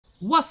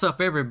What's up,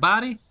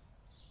 everybody?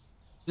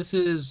 This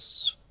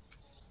is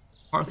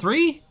part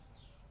 3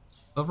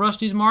 of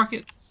Rusty's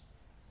Market.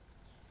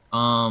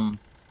 Trying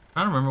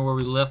to remember where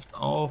we left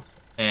off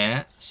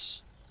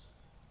at.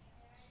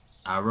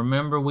 I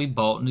remember we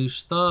bought new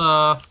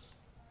stuff.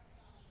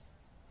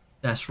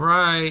 That's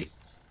right.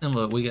 And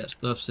look, we got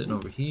stuff sitting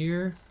over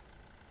here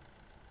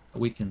that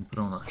we can put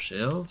on our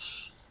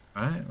shelves.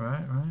 Right.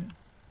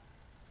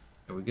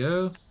 There we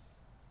go.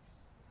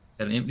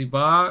 Got an empty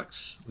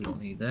box. We don't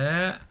need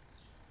that.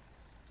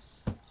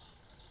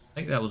 I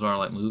think that was our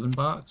like moving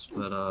box,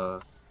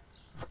 but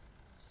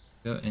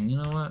and you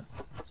know what?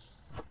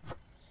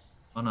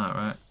 Why not,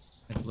 right?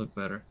 Make it look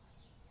better.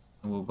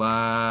 And we'll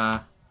buy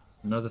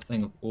another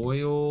thing of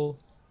oil.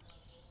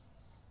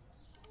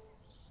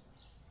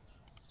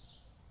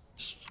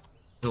 Just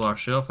fill our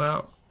shelf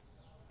out.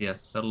 Yeah,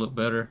 that'll look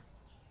better.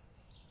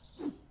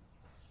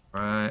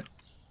 Right.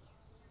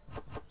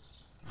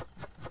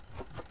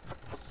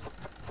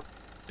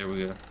 There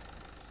we go.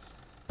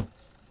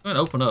 Go ahead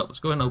and open up. Let's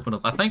go ahead and open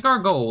up. I think our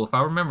goal, if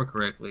I remember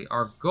correctly,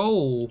 our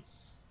goal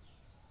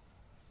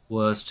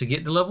was to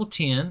get to level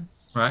 10,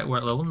 right? We're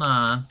at level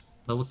 9.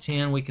 Level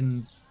 10, we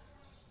can,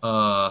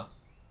 I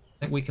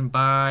think we can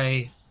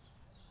buy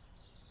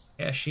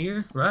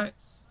cashier, right? Is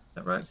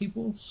that right,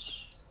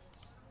 peoples?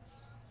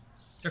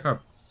 Check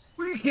our,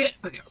 we can't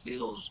pay our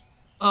bills.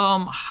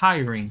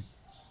 Hiring.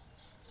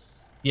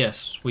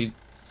 Yes, we've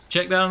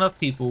checked out enough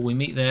people. We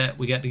meet that.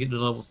 We got to get to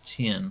level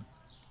 10.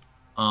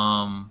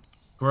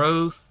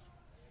 Growth.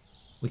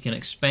 We can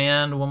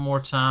expand one more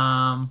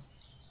time.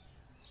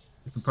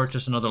 We can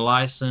purchase another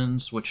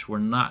license, which we're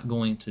not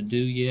going to do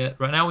yet.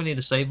 Right now we need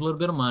to save a little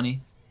bit of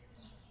money.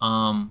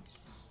 I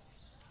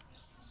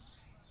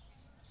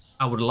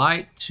would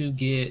like to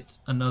get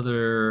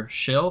another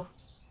shelf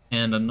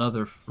and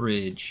another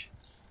fridge.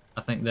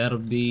 I think that'll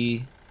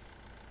be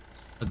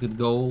a good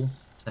goal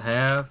to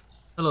have.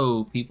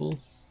 Hello, people.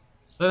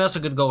 I think that's a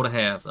good goal to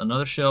have.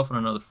 Another shelf and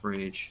another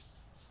fridge.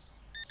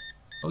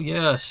 Oh,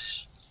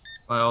 yes.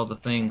 Buy all the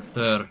things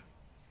there.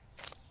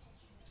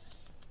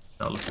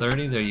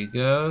 $1.30, there you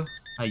go.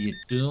 How you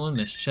doing,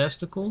 Miss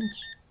Chesticles?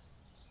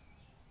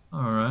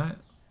 Alright.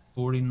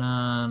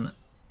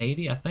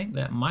 $49.80. I think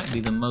that might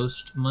be the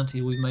most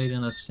money we made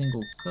in a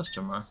single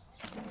customer.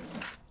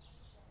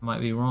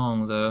 Might be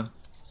wrong, though.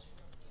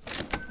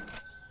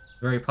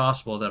 Very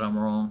possible that I'm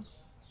wrong.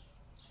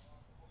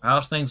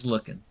 How's things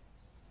looking?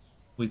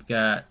 We've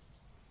got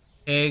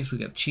eggs, we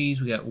got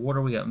cheese, we got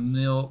water, we got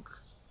milk.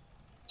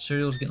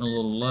 Cereal's getting a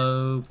little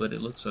low, but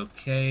it looks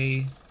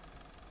okay.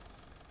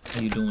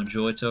 How you doing,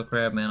 Joy Tail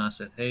Crab? Man, I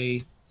said,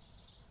 hey.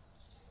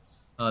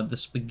 The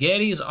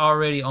spaghetti is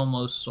already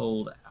almost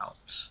sold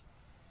out.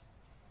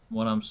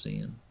 What I'm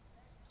seeing.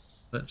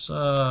 Let's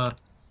order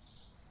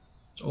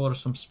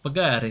some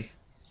spaghetti.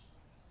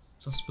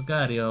 Some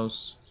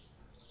SpaghettiOs.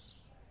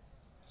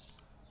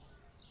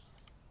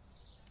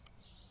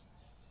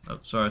 Oh,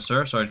 sorry,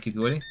 sir. Sorry to keep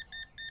you waiting.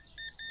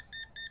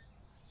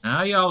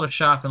 Now y'all are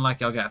shopping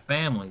like y'all got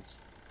families.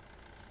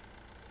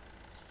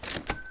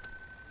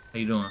 How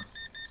you doing?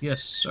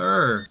 Yes,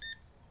 sir.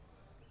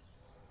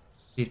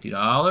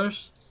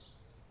 $50.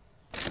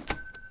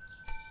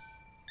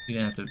 You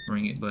didn't have to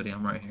bring it, buddy.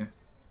 I'm right here.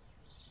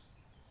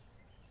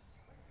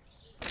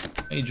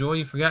 Hey, Joy,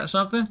 you forgot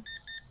something?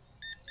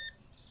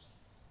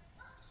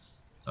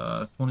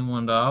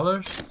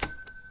 $21.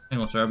 Hang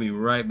on, sir. I'll be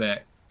right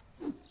back.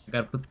 I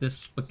gotta put this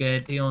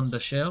spaghetti on the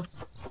shelf.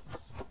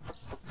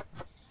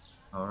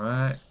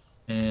 Alright.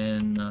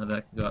 And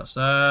that can go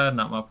outside.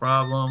 Not my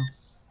problem.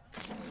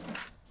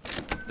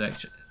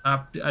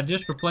 I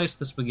just replaced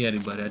the spaghetti,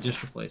 buddy. I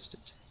just replaced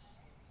it.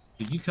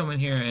 Did you come in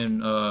here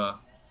and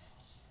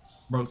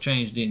broke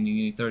change, didn't you?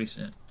 You need 30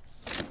 cents.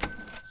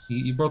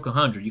 You broke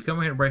 100. You come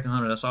in here to break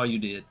 100. That's all you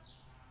did.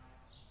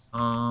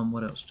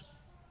 What else?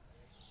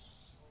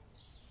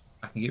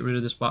 I can get rid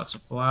of this box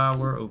of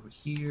flour over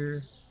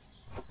here.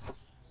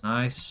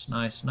 Nice.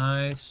 We're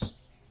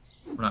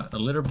not a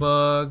litter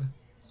bug.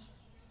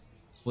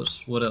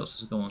 What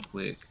else is going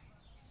quick?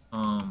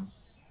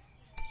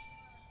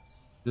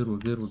 We're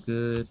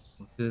good.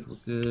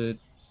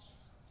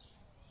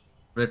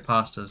 Red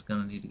pasta is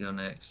gonna need to go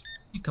next.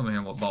 You come in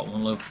here and bought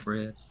one loaf of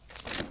bread.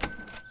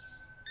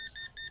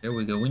 There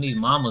we go. We need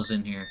mamas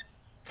in here.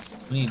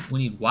 We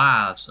need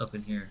wives up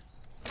in here.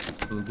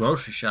 Ooh,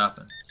 grocery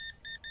shopping.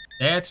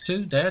 Dads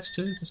too.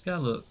 This guy,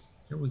 look.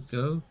 Here we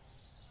go.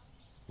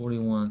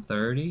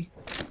 $41.30.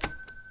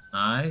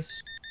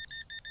 Nice.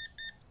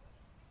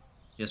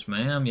 Yes,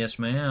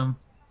 ma'am.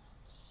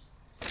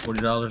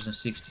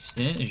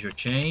 $40.60 is your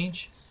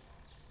change.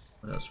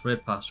 What else?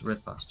 Red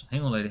pasta.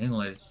 Hang on, lady.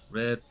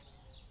 Red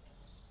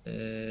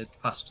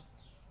pasta.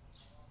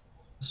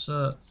 Let's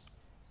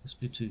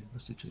do two.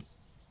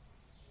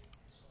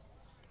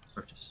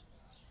 Purchase.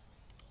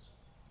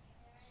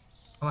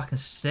 Oh, I can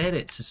set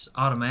it to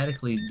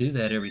automatically do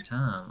that every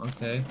time.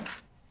 Okay.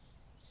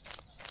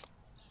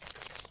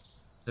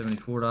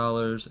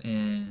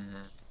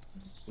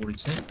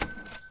 $74.40.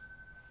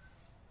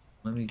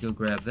 Let me go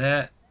grab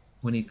that.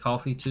 We need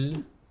coffee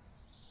too.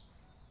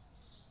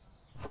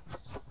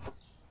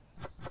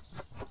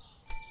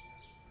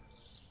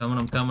 Coming,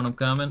 I'm coming, I'm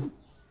coming.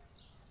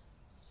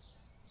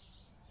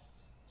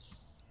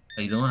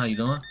 How you doing? How you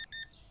doing?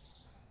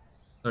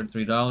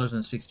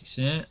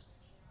 $33.60.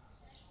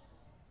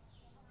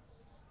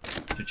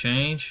 To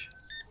change.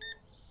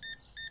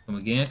 Come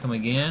again, come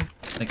again.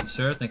 Thank you,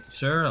 sir. Thank you,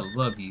 sir. I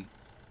love you.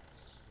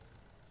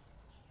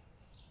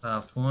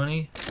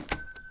 520.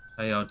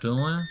 How y'all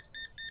doing?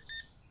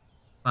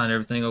 Find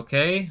everything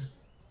okay?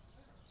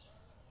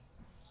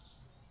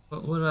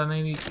 What did I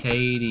name you?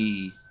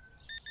 Katie.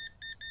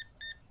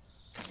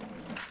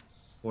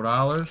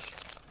 $4.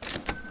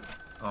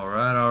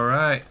 Alright,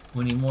 alright.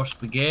 We need more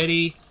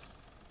spaghetti.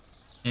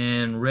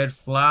 And red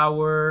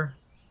flour.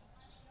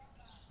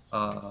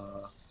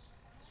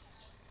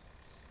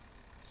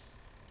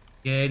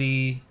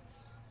 Spaghetti.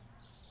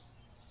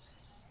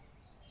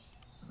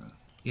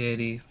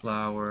 Spaghetti,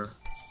 flour.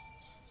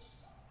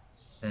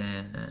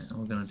 And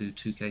we're gonna do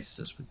 2 cases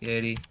of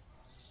spaghetti.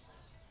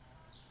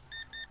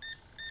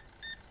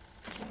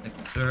 Thank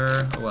you,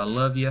 sir. Oh, I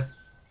love you.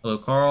 Hello,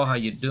 Carl. How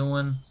you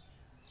doing?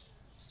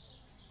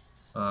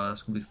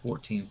 It's gonna be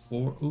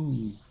 14.4.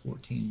 Ooh,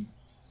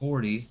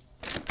 14.40.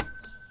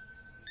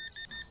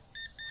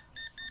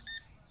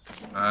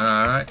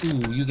 All right.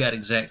 Ooh, you got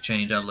exact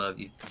change. I love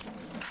you.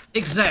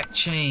 Exact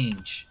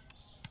change.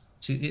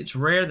 See, it's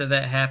rare that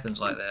that happens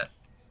like that.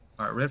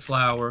 All right, red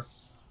flour.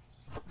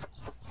 All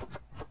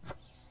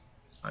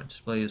right,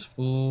 display is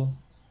full.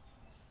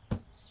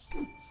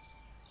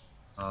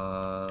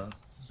 I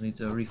need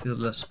to refill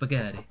the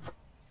spaghetti.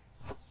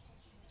 All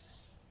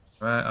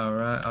right, all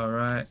right, all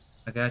right.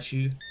 I got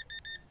you.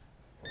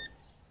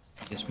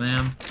 Yes,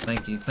 ma'am.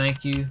 Thank you,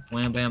 thank you.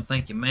 Wham, bam,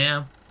 thank you,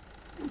 ma'am.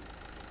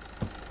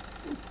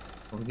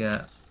 What we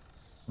got?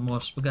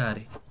 More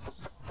spaghetti.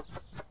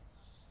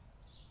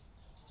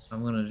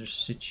 I'm gonna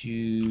just sit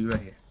you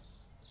right here.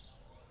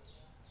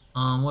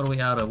 What are we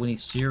out of? We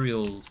need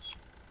cereals.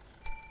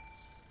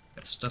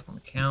 Got stuff on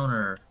the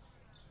counter.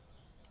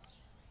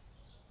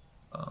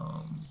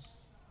 I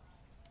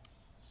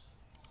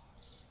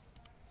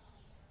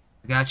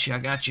got you, I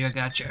got you, I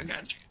got you, I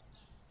got you.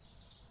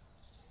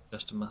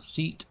 Adjusting my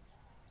seat.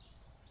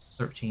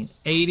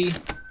 $13.80.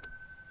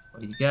 What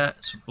do you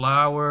got? Some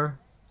flour.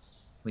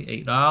 We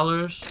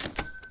 $8.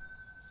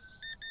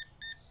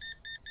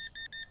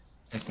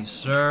 Thank you,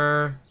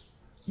 sir.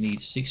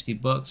 Need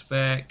 $60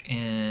 back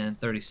and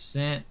 30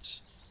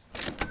 cents.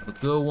 Have a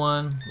good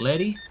one.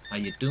 Letty, how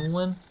you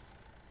doing?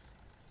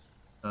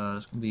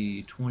 It's gonna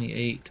be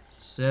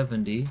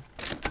 $28.70.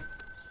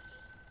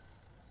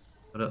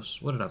 What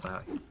else? What did I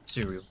buy?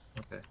 Cereal.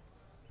 Okay.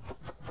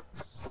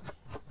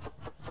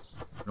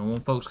 I don't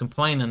want folks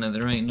complaining that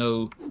there ain't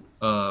no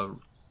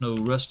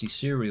rusty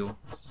cereal.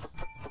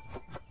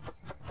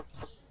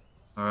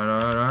 Alright,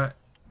 alright, alright.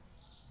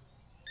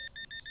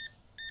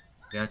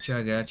 Gotcha,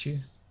 I got you.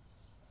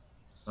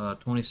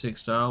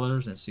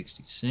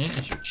 $26.60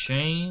 is your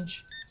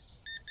change.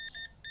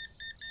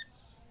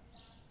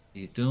 How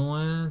you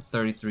doing?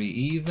 33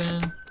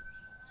 even.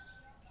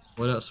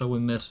 What else are we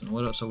missing?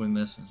 What else are we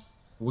missing?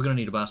 We're gonna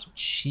need to buy some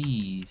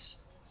cheese.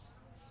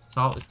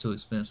 Salt is too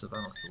expensive. I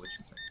don't care what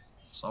you think.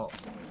 Salt.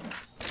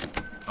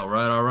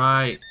 Alright,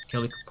 alright.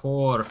 Kelly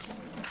Kapoor.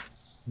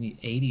 We need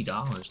 $80,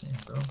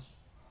 damn, bro.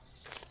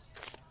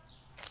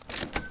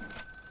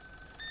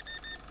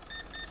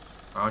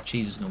 Our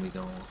cheese is gonna be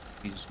gone.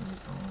 Cheese is gonna be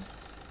gone.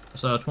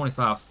 So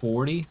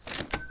 $25.40.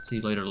 See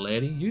you later,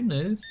 Letty. You're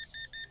new.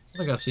 I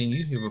think I've seen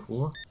you here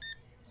before.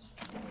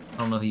 I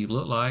don't know who you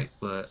look like,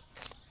 but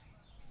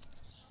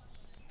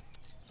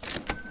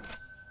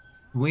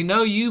we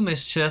know you,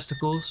 Miss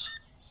Chesticles.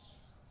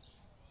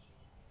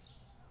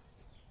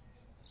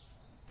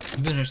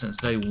 You've been here since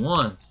day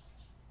 1.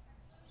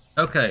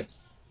 Okay.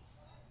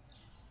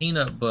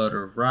 Peanut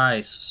butter,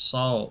 rice,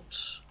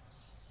 salt.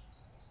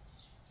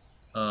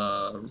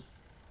 Peanut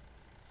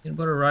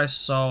butter, rice,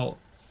 salt,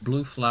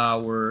 blue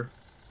flour,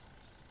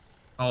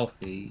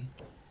 coffee.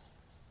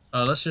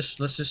 Let's just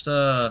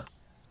did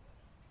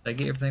I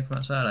get everything from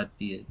outside? I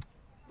did.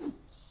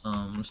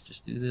 Let's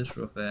just do this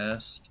real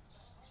fast.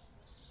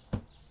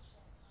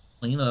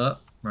 Clean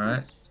up,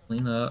 right? Let's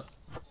clean up.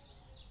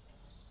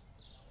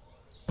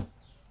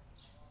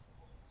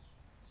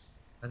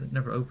 I didn't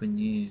never open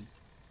you.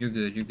 You're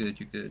good, you're good,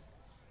 you're good.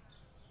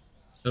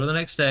 Go to the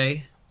next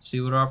day, see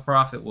what our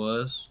profit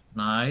was.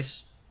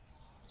 Nice.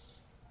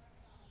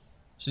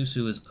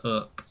 Susu is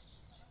up.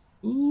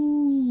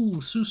 Ooh,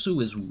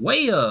 Susu is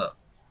way up.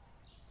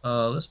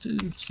 Let's do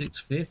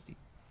 650.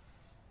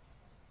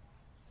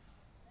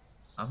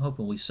 I'm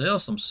hoping we sell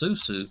some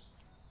Susu.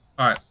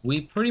 Alright,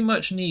 we pretty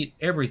much need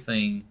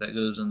everything that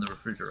goes in the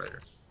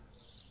refrigerator.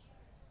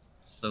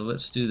 So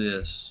let's do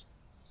this.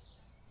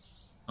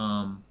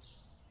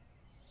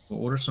 We'll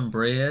order some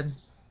bread.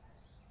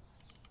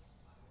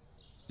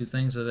 2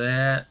 things of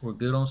that. We're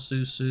good on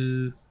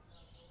Susu.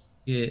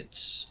 Get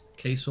a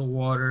case of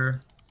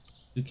water.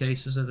 2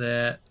 cases of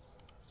that.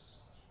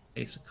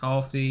 Case of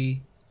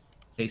coffee.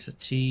 Case of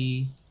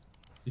tea.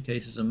 2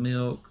 cases of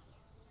milk.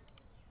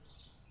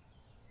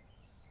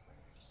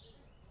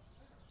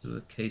 Do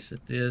a case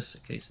of this,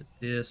 a case of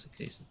this, a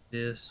case of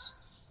this.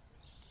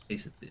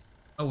 Tasted it.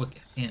 Oh,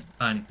 okay. I can't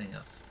buy anything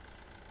else.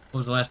 What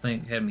was the last thing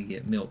that had me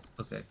get? Milk.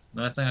 Okay.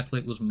 The last thing I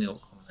clicked was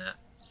milk on that.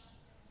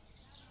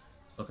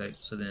 Okay,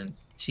 so then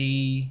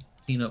tea,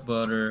 peanut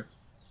butter,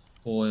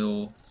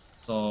 oil,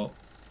 salt,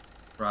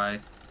 rice,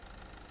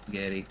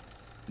 spaghetti,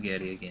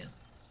 spaghetti again.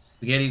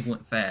 Spaghetti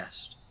went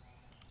fast.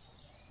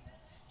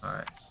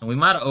 Alright. And we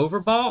might have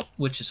overbought,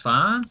 which is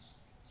fine.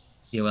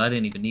 Yeah, well, I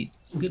didn't even need...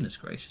 Goodness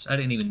gracious. I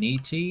didn't even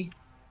need tea.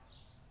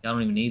 I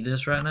don't even need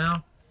this right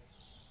now.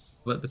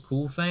 But the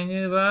cool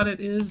thing about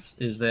it is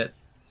that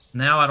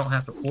now I don't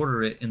have to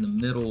order it in the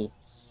middle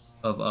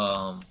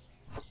of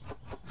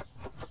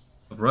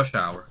rush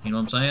hour. You know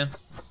what I'm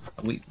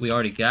saying? We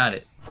already got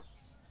it.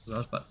 I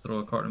was about to throw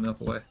a carton of milk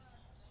away.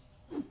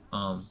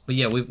 But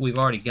yeah, we've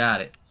already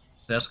got it.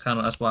 That's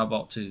why I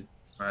bought 2.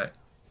 All right.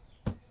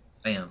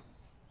 Bam.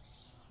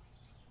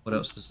 What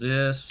else is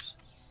this?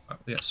 All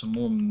right, we got some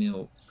more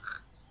milk.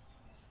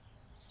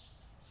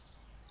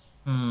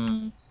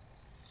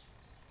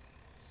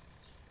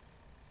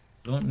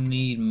 Don't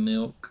need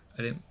milk.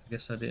 I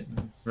guess I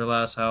didn't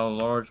realize how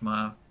large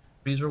my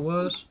freezer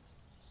was.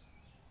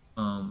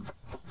 Go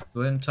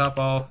ahead and top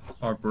off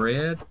our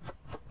bread.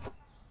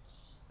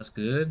 That's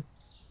good.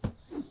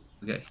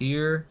 We got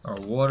here our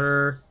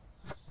water.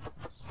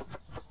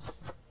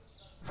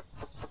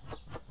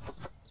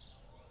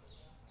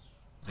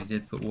 We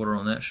did put water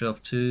on that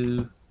shelf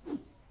too.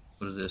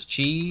 What is this?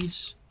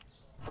 Cheese.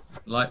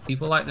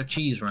 People like their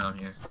cheese around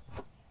here.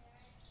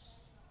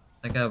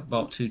 I think I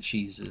bought 2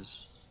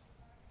 cheeses.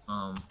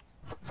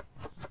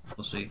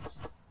 We'll see.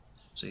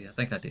 See, I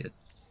think I did.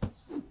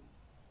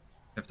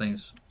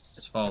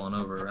 It's falling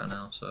over right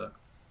now, so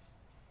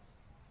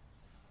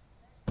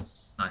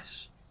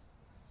nice.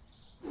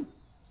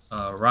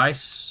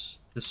 Rice.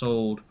 This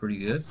sold pretty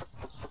good.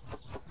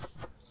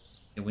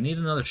 Yeah, we need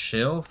another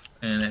shelf,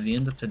 and at the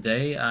end of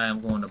today, I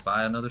am going to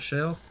buy another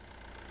shelf.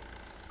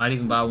 Might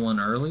even buy one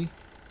early.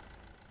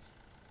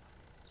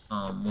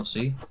 We'll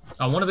see.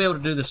 I want to be able to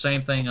do the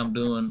same thing I'm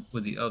doing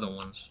with the other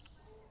ones.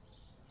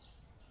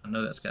 I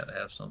know that's got to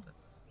have something.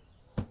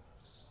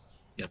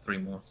 Yeah, 3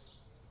 more.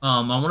 I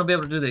want to be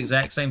able to do the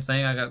exact same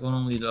thing I got going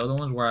on with these other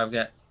ones, where I've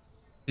got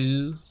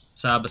 2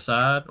 side by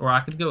side, or I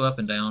could go up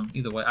and down.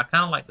 Either way, I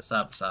kind of like the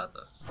side by side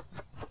though.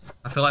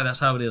 I feel like that's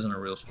how it is in a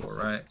real store,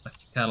 right? Like,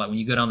 kind of like when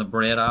you go down the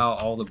bread aisle,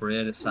 all the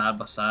bread is side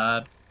by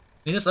side. I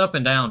mean, it's up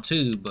and down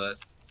too, but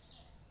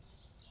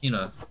you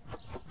know,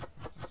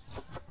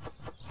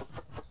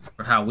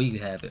 for how we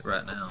have it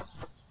right now.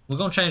 We're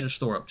gonna change the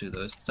store up too,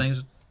 though.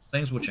 Things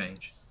will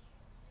change.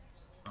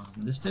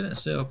 This didn't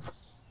sell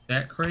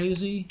that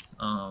crazy.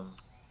 Right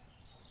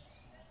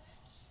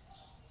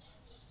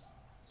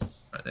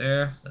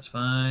there, that's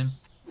fine.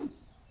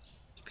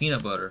 It's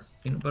peanut butter.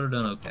 Peanut butter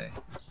done okay.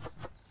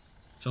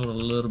 Sold a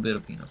little bit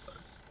of peanut butter.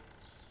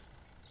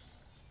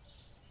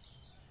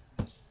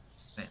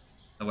 Man,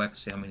 that way I can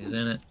see how many is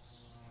in it.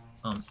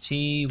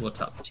 Tea, we'll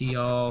top the tea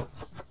off.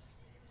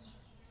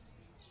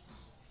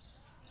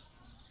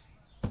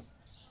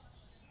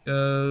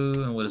 Go,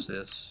 and what is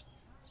this?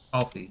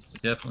 Coffee. We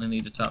definitely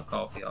need to top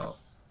coffee off.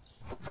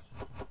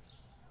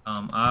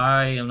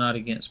 I am not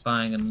against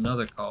buying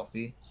another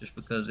coffee just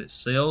because it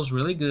sells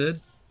really good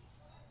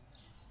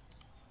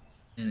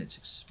and it's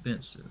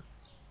expensive.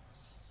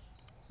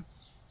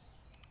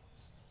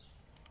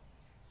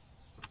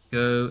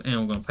 Go,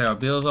 and we're going to pay our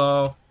bills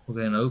off. We're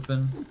going to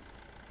open.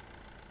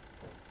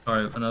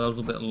 Sorry, I know that was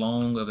a little bit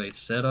long of a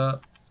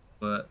setup,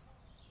 but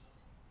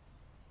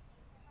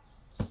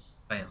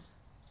bam.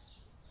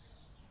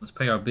 Let's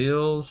pay our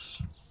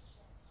bills.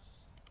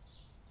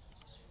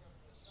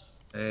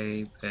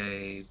 Pay,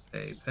 pay,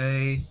 pay,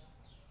 pay.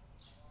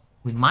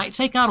 We might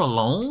take out a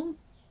loan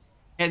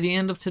at the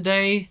end of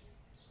today.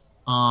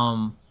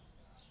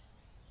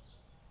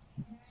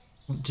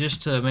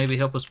 Just to maybe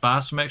help us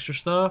buy some extra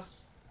stuff.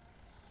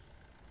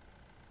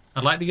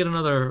 I'd like to get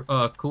another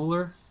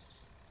cooler.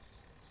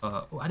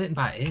 Oh, I didn't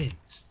buy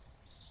eggs.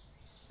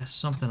 That's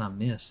something I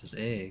missed, is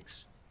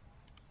eggs.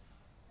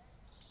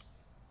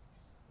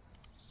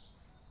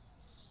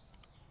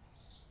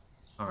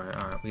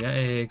 Alright, we got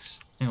eggs.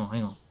 Hang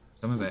on.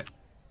 Coming back.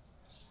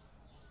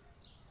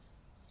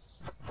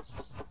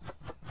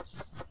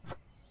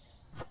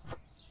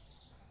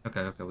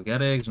 Okay, we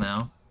got eggs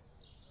now.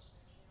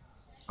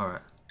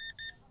 Alright.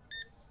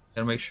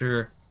 Gotta make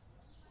sure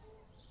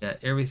got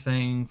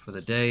everything for the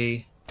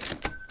day.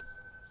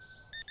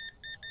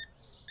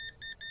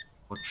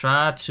 We'll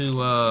try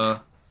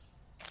to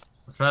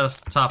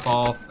top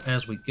off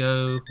as we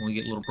go when we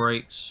get little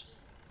breaks.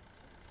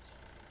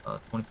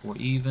 24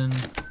 even.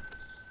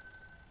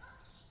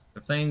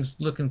 Everything's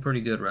looking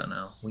pretty good right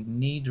now. We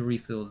need to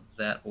refill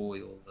that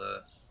oil though.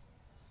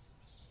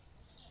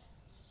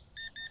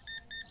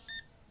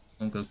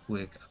 Don't go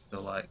quick. I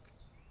feel like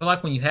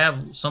when you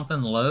have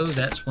something low,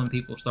 that's when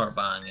people start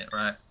buying it,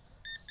 right?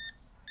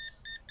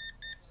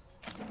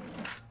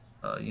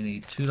 You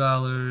need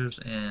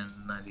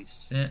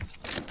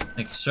 $2.90.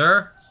 Thank you,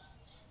 sir.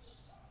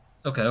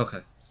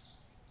 Okay.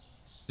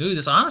 Dude,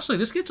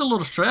 this gets a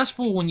little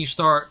stressful when you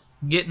start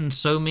getting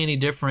so many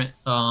different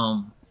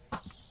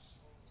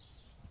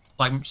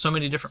like so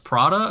many different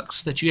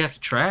products that you have to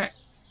track.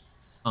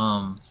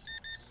 And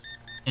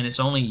it's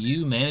only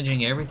you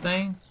managing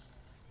everything.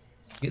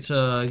 It gets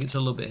a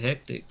little bit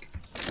hectic.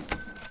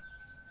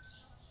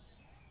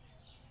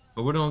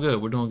 But we're doing good.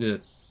 We're doing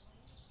good.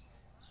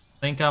 I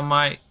think I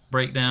might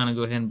break down and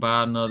go ahead and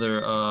buy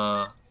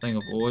another thing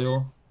of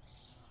oil.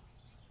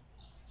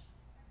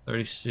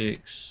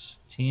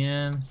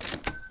 36.10.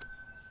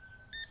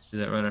 Do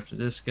that right after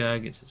this guy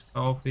gets his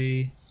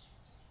coffee.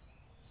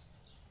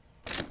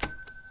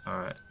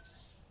 Alright.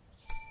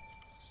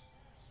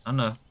 I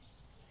know.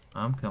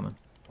 I'm coming.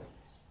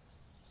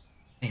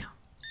 Damn.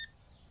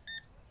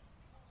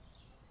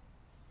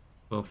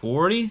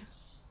 1240.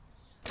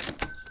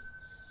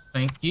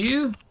 Thank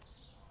you,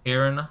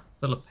 Aaron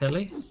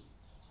Filippelli.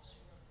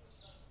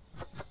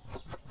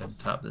 Then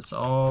top this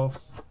off.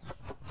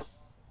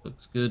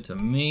 Looks good to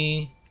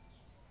me.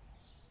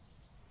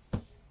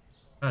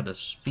 Try to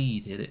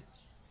speed hit it.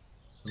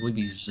 We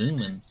be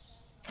zooming.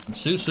 Some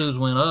Susus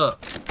went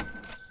up.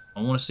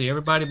 I want to see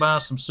everybody buy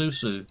some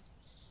Susu.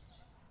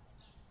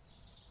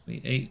 Be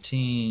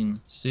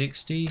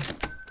 1860.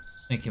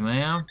 Thank you,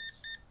 ma'am.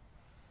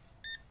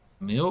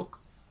 Milk.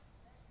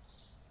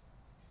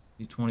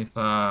 Be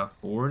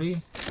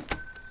 2540.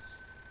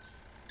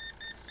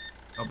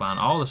 I'm buying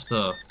all the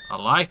stuff. I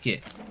like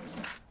it.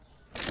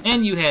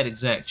 And you had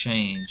exact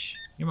change.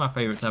 You're my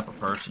favorite type of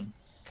person.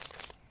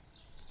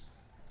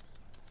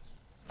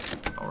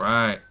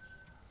 Alright.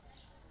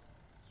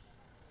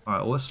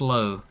 Alright, what's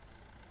low?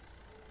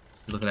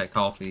 Look at that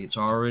coffee. It's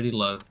already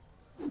low.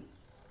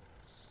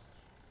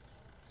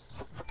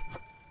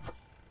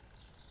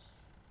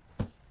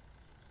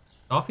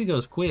 Coffee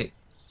goes quick.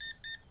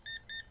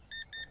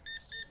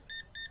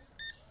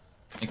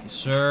 Thank you,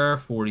 sir.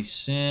 40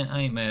 cents. I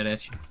ain't mad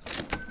at you.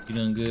 You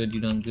done good.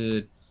 You done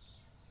good.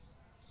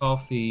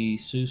 Coffee.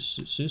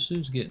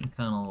 Susu's getting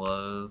kind of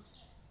low.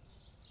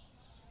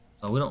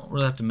 Oh, we don't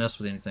really have to mess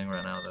with anything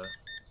right now, though.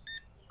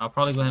 I'll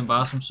probably go ahead and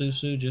buy some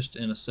Susu just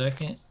in a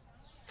second.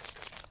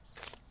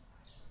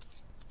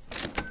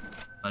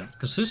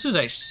 Because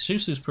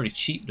Susu's pretty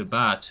cheap to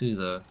buy, too,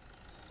 though.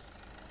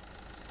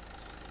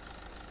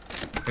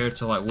 Compared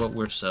to, like, what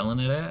we're selling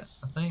it at,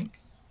 I think.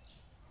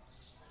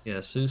 Yeah,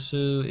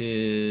 Susu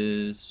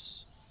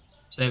is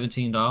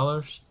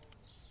 $17.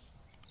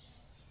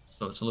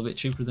 So it's a little bit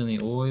cheaper than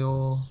the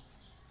oil.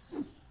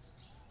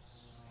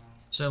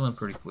 Selling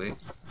pretty quick.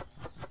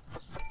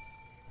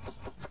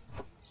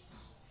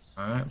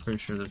 Alright, I'm pretty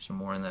sure there's some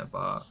more in that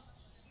box.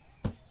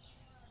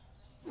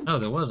 No,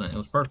 there wasn't. It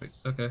was perfect.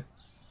 Okay.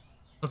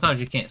 Sometimes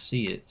you can't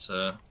see it,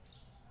 so...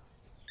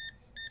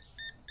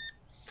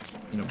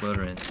 Peanut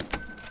butter and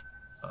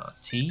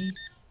tea.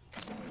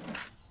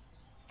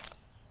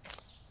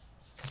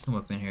 Come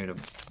up in here to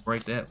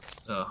break that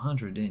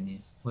 100, didn't you?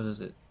 What is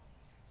it?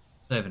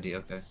 70,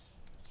 okay.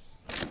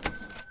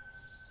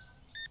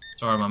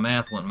 Sorry, my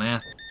math wasn't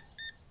math.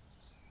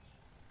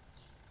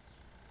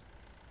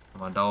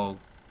 My dog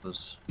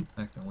was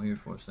acting weird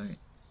for a second.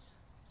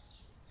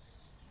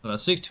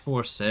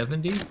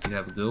 64.70, you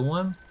have a good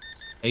one.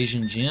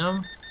 Asian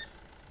Jim.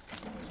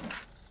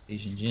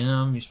 Asian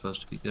Jim, you're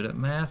supposed to be good at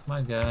math,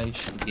 my guy. You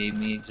should have gave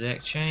me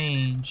exact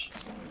change.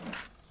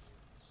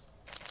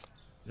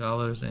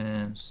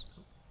 $2.60.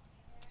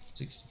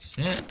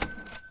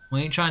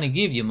 We ain't trying to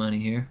give you money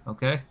here,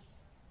 okay?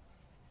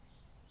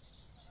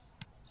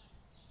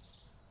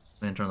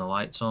 Then turn the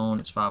lights on.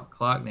 It's 5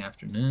 o'clock in the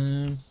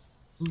afternoon.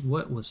 Ooh,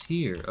 what was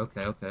here?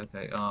 Okay.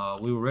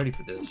 We were ready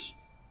for this.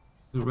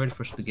 We were ready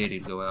for spaghetti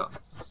to go out.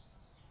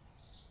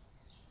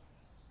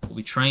 What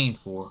we trained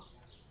for.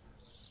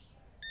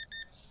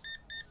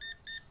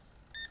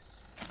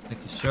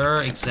 Thank you,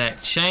 sir.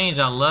 Exact change.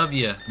 I love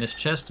you. Miss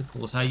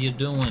Chesticles, how you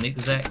doing?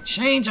 Exact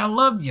change. I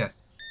love you.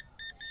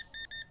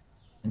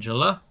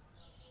 Angela.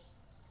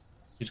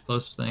 She's the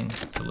closest thing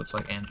that looks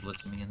like Angela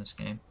to me in this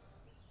game.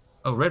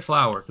 Oh, red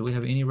flour. Do we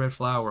have any red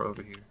flour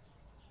over here?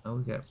 Oh,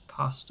 we got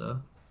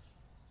pasta.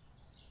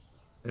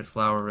 Red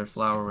flour, red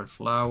flour, red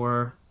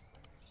flour.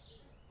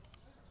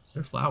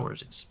 Red flour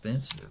is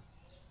expensive.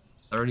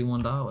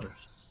 $31.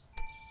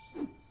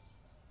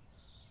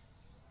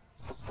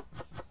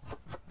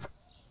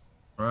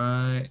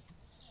 Right.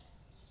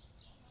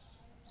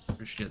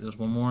 Appreciate there's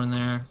one more in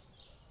there.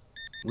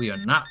 We are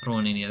not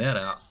throwing any of that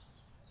out.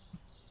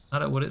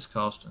 Not at what it's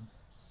costing.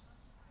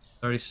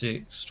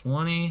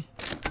 36.20.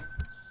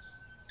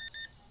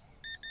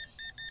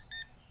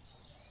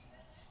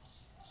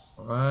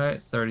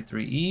 Alright,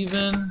 33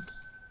 even.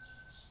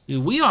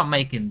 Dude, we are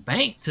making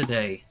bank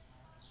today.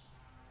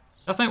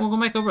 I think we're gonna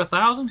make over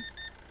 1,000.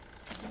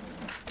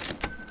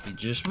 We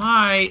just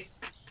might.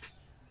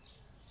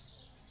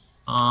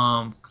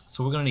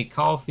 So we're gonna need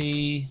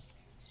coffee.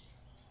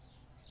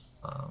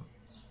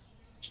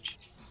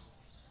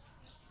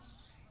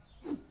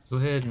 Go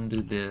ahead and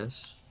do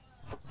this.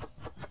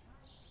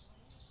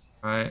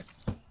 Right.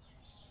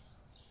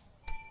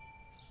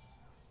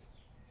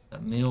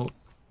 That milk.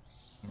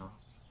 You know,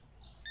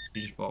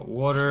 you just bought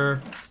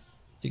water.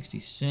 60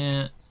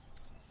 cents.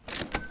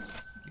 Thank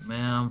you,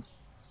 ma'am.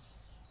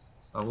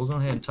 We're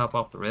going ahead and top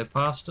off the red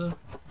pasta.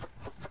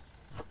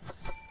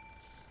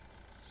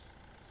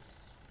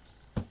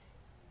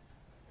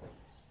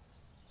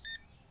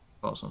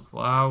 Bought some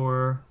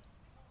flour.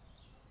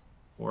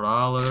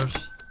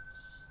 $4.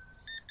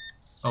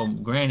 Oh,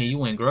 Granny, you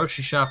went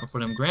grocery shopping for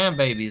them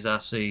grandbabies, I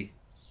see.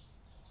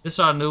 This is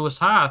our newest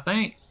high, I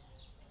think.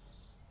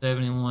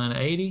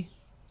 71.80.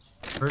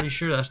 Pretty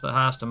sure that's the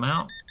highest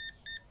amount.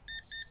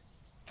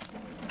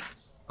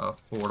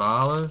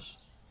 $4.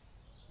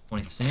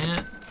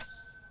 20¢.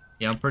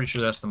 Yeah, I'm pretty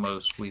sure that's the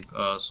most we've...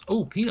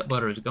 oh, peanut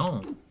butter is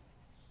gone.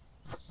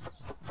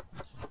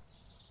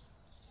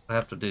 I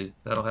have to do.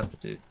 That'll have to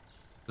do.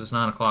 It's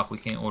 9 o'clock. We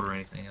can't order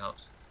anything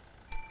else.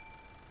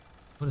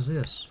 What is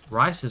this?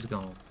 Rice is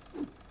gone.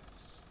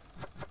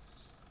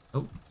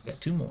 Oh, got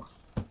 2 more.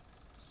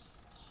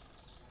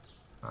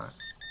 Alright.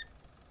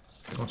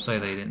 They're gonna say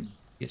they didn't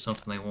get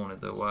something they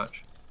wanted though,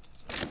 watch.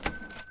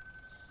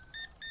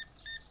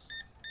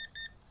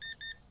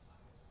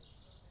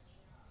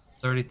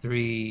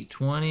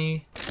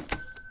 $33.20.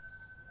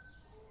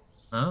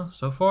 No,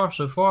 so far.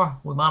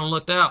 We might have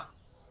looked out.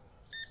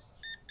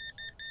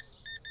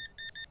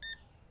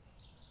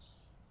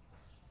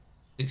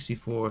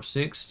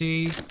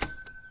 $64.60.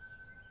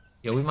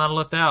 Yeah, we might have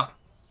looked out.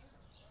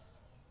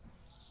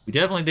 We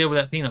definitely did with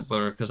that peanut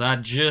butter because I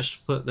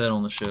just put that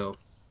on the shelf.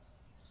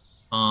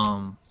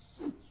 Yeah,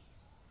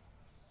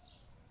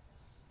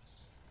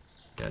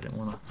 I didn't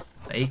want to.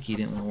 The A key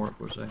didn't want to work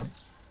for a second.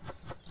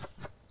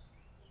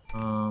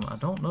 I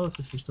don't know if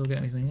this has still got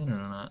anything in it or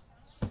not.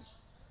 Oh,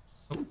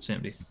 it's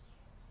empty.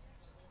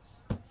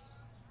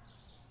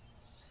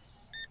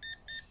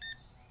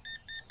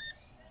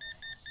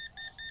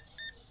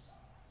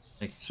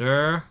 Thank you,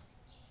 sir.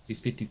 Be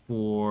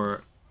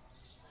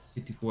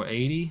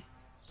 54.80.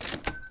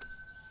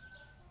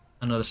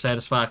 Another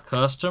satisfied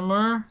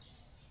customer.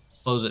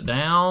 Close it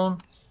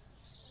down.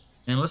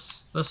 And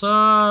let's go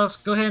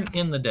ahead and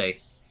end the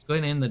day. Let's go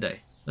ahead and end the day.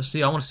 Let's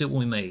see. I want to see what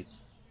we made.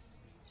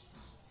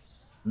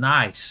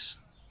 Nice.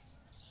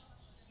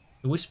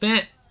 We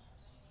spent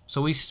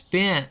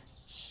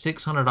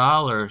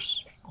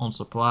 $600 on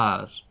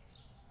supplies.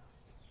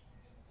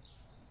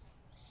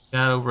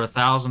 Got over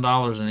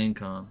 $1,000 in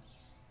income.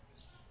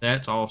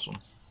 That's awesome.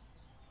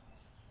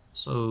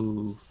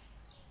 So,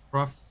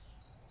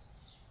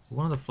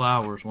 one of the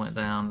flowers went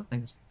down. I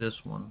think it's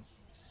this one.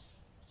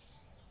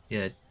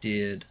 Yeah, it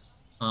did.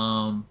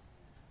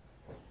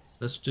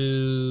 Let's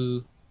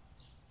do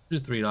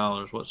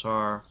 $3. What's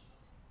our?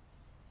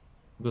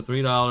 We'll go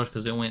 $3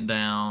 because it went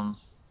down.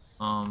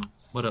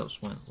 What else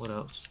went? What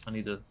else? I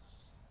need to.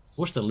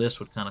 Wish the list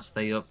would kind of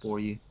stay up for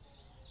you.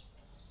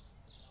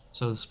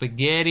 So the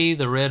spaghetti,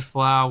 the red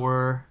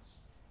flour,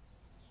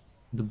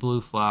 the blue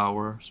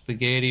flour.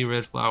 Spaghetti,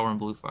 red flour, and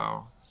blue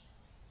flour.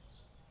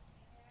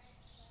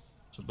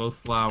 So both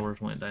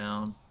flours went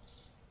down.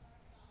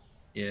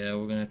 Yeah,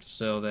 we're gonna have to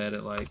sell that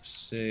at like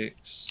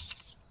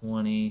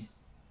 $6.20.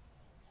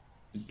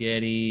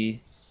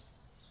 Spaghetti.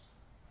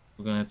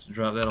 We're gonna have to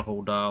drop that a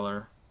whole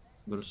 $1.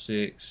 Go to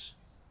 $6.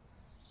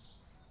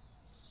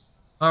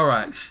 All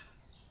right.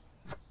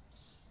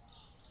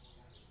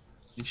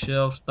 The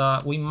shelf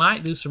stock. We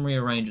might do some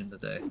rearranging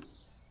today.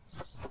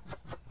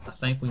 I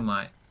think we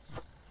might.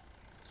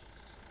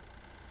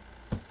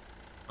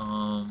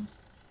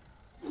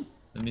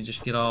 Let me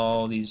just get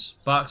all these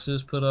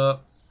boxes put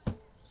up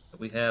that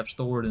we have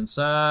stored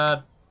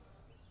inside.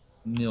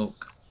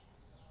 Milk.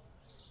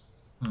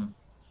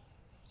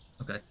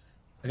 Okay.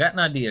 I got an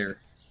idea.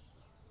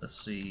 Let's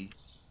see.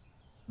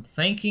 I'm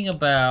thinking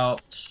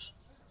about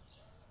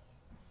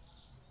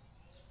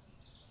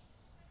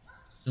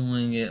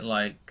doing it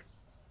like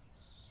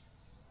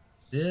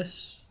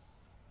this.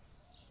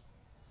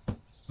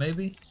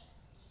 Maybe.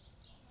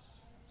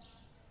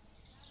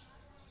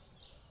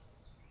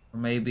 Or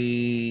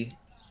maybe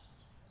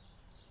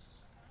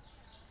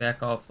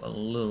back off a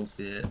little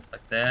bit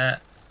like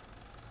that.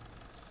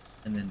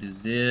 And then do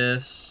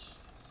this.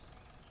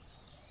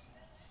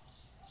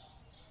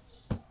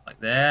 Like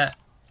that.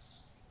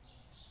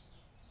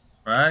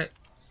 Right?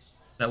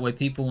 That way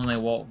people, when they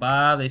walk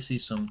by, they see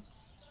some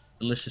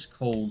delicious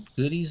cold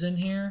goodies in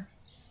here.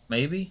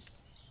 Maybe.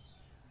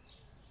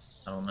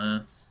 I don't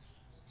know.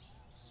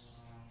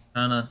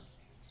 Kind of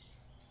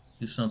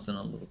do something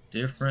a little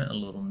different, a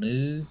little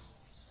new.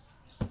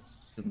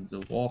 Give them the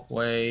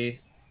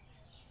walkway.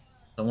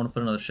 I want to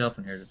put another shelf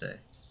in here today.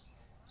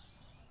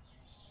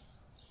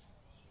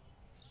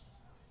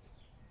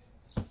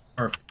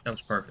 Perfect. That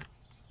was perfect.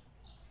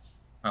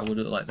 Alright, we'll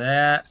do it like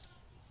that.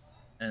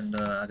 And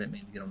I didn't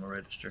mean to get on the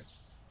register.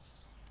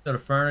 Go to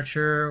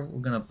furniture.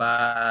 We're going to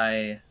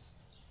buy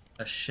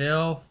a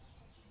shelf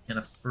and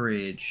a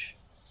fridge.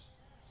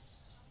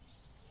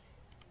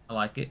 I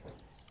like it.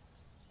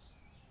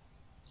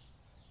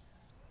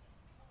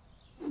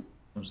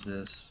 What's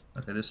this?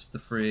 Okay, this is the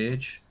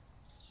fridge.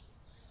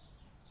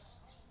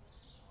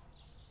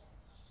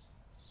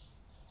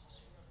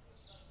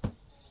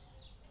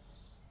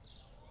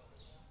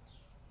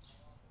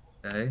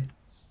 Okay.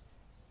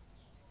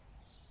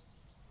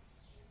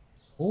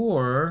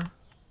 Or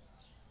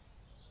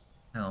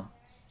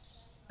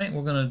I think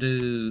we're gonna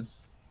do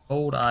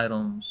hold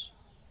items.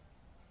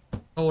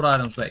 Hold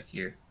items back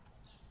here.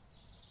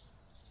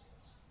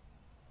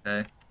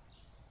 Okay.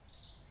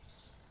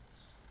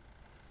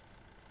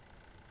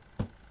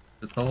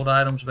 The cold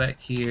items back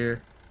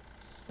here.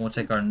 We'll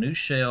take our new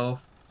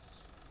shelf.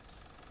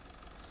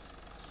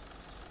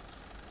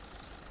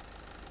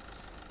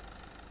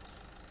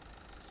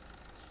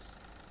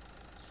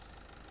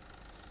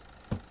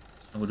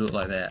 And we'll do it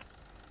like that.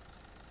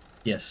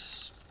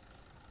 Yes.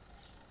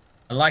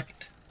 I like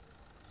it.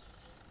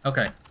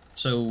 Okay.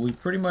 So we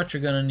pretty much are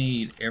going to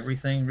need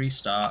everything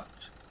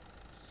restocked.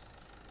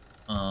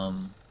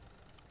 I'm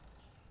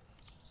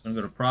going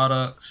to go to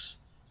products.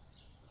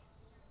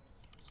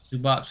 2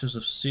 boxes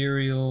of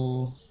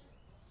cereal.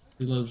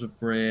 2 loaves of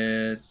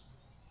bread.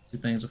 2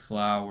 things of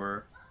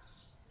flour.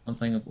 1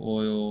 thing of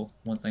oil.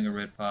 1 thing of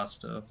red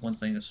pasta. 1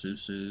 thing of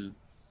susu.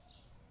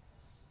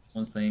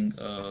 1 thing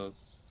of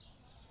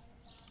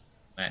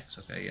max.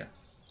 Okay, yeah.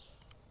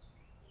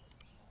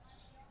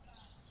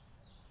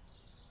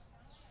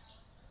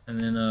 And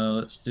then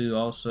let's do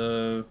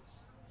also,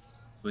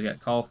 we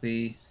got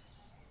coffee.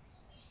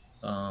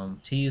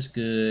 Tea is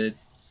good.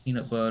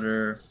 Peanut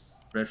butter.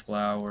 Red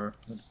flour.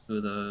 2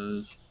 of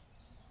those.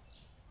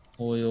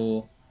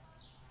 Oil.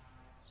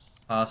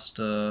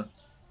 Pasta.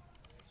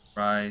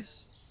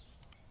 Rice.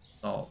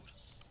 Salt.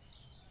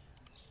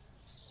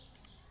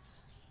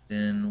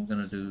 Then we're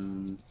gonna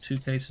do 2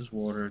 cases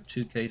water,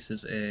 2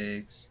 cases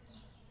eggs.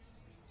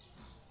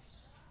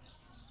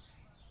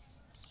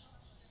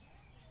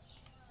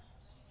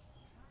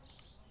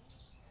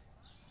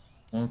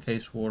 One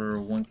case water,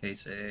 1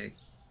 case egg.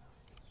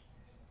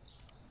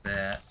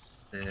 That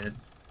instead.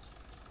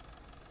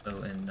 So,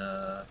 and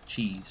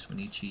cheese. We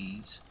need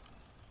cheese.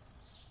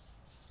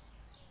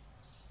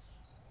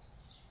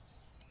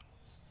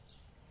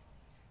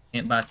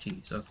 Can't buy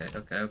cheese. Okay,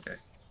 okay, okay.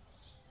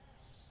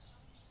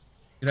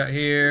 Get out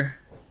here.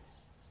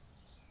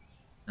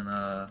 And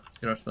let's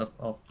get our stuff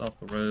off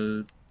the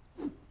road.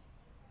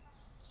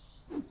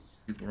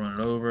 People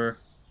running over.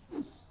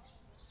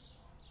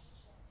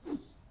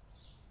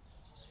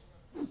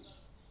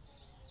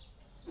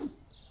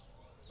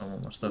 I don't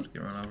want my stuff to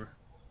get run over.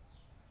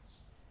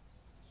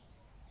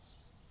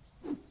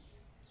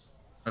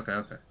 Okay,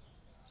 okay.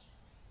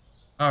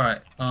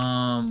 Alright,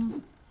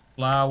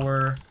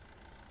 flour.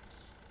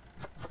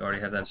 We already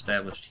have that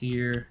established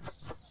here.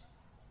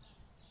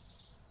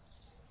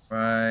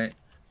 Right.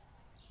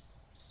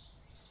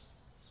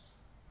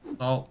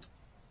 Salt.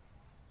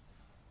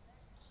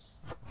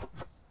 I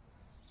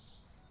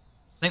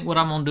think what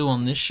I'm gonna do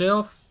on this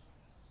shelf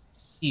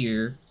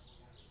here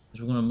is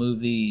we're gonna move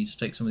these,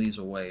 take some of these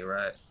away,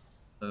 right?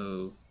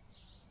 So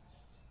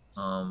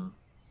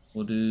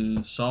we'll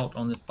do salt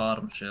on this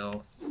bottom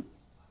shelf.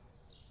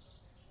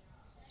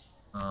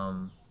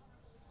 What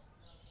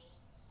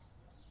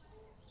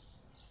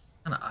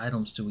kind of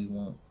items do we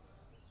want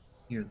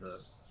here though?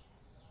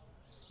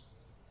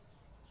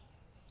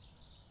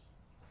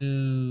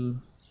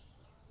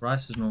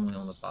 Rice is normally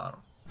on the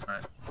bottom,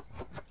 right?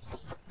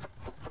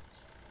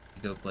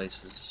 You go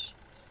places.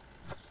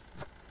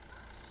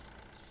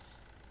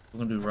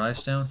 We're gonna do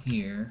rice down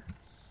here.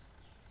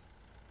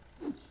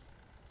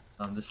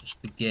 This is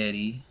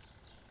spaghetti.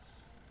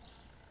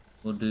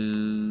 We'll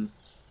do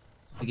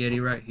spaghetti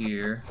right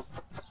here.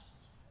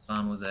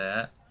 Fine with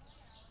that.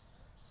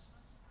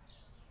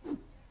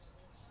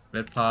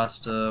 Red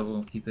pasta, we're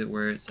gonna keep it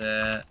where it's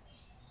at.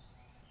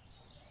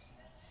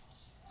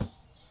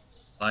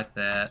 Like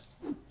that.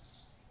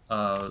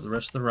 The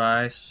rest of the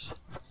rice,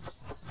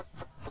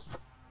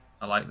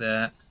 I like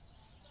that.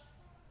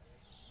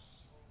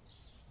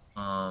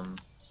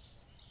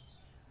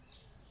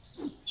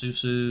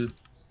 Susu,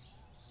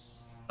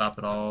 top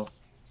it off.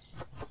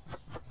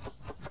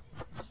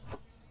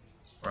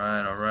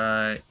 Right,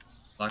 alright.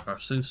 Like our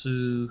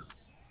susu.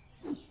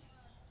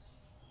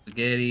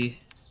 Spaghetti.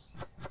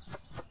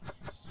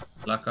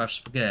 Like our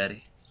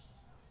spaghetti.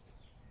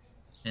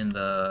 And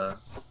I'm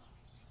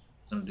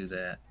gonna do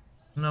that.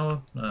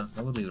 No,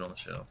 we'll leave it on the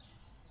shelf.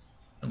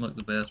 Doesn't look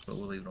the best, but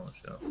we'll leave it on the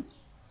shelf.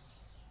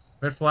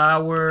 Red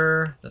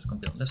flour, that's gonna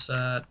be on this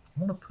side. I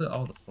wanna put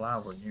all the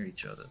flour near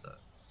each other though.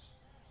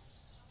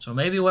 So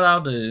maybe what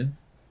I'll do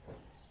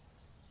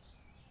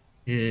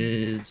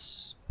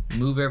is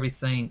move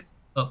everything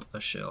up a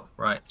shelf,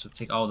 right? So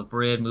take all the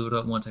bread, move it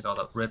up one, take all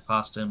the red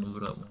pasta and move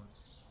it up one.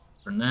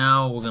 For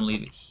now, we're gonna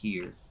leave it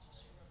here.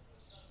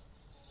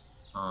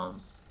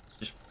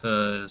 Just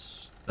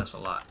because that's a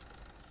lot.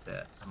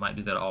 That I might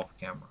do that off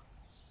camera.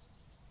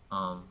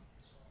 Trying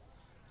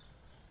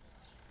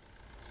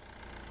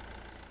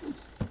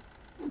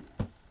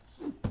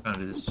to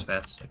do this as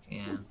fast as I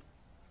can.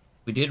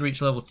 We did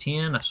reach level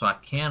 10, so I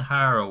can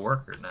hire a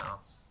worker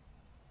now.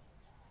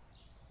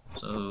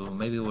 So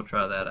maybe we'll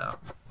try that out.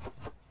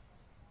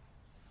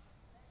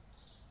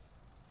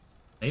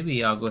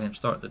 Maybe I'll go ahead and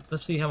start the.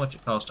 Let's see how much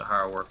it costs to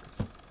hire a worker.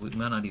 We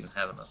might not even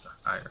have enough to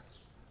hire.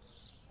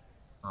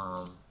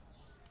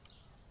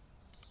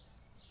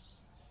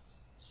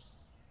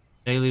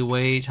 Daily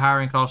wage,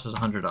 hiring cost is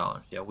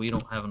 $100. Yeah, we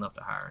don't have enough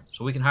to hire him.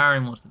 So we can hire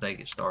him once the day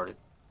gets started.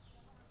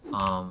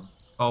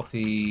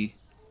 Coffee,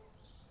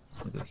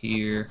 we'll go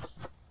here.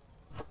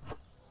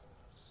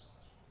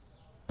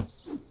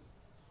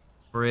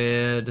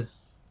 Bread,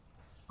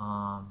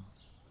 I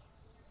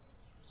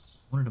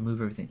wanted to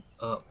move everything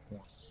up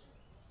one.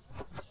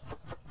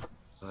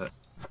 But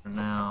for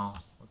now,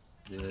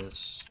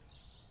 this.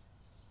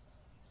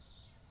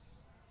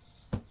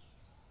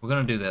 We're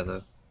gonna do that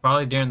though.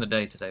 Probably during the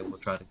day today, we'll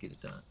try to get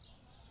it done.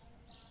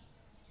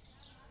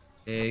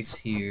 Eggs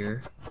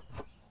here.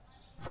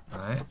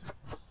 Alright.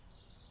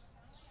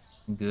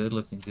 Good,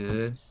 looking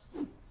good.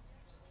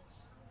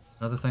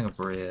 Another thing of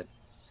bread.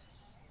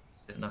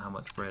 Didn't know how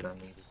much bread I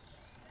needed.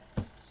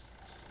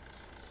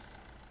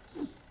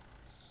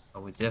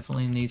 Oh, we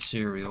definitely need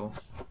cereal.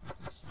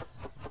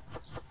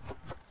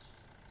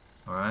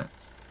 Alright.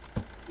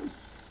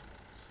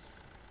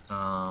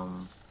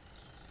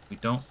 We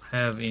don't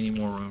have any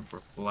more room for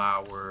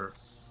flour.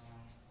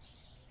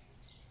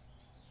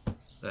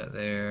 That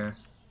there.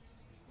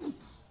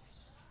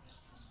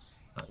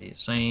 Yeah,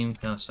 same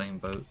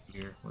boat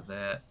here with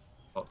that.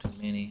 Bought too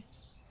many.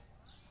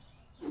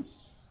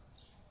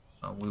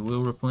 We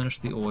will replenish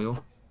the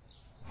oil.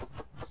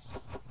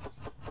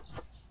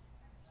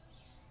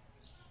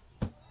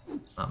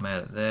 Not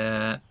mad at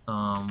that.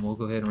 We'll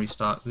go ahead and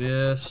restock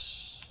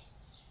this.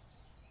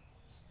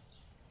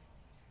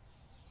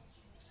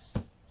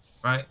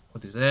 Right, we'll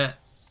do that.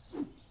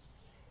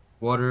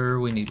 Water,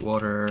 we need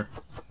water.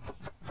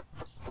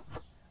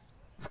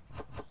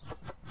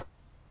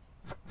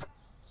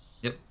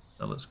 Yep,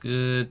 that looks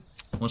good.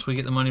 Once we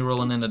get the money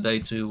rolling into day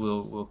 2,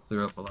 we'll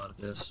clear up a lot of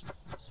this.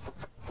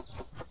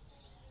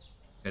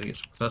 Gotta get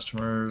some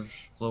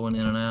customers flowing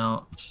in and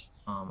out.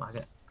 I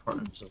got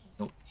cartons of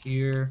milk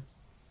here.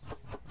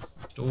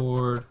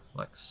 Stored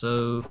like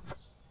so.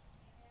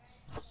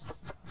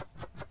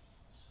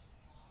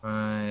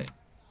 Right.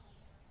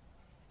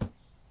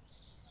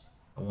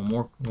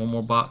 One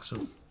more box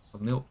of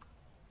milk.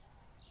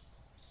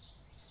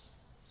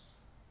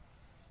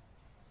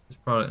 This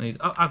product needs.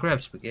 Oh, I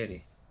grabbed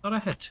spaghetti. Thought I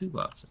had 2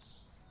 boxes.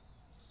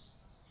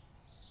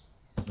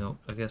 Nope,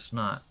 I guess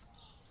not.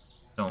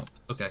 Don't.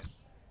 Okay.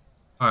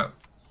 All right.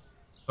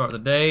 Start the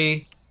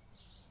day.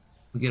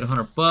 We get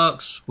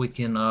 $100. We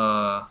can.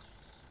 The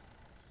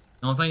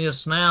only thing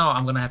is now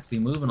I'm gonna have to be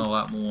moving a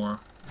lot more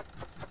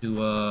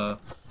to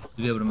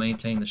be able to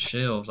maintain the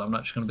shelves. I'm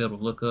not just gonna be able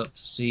to look up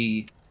to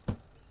see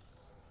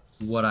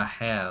what I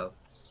have.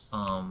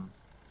 I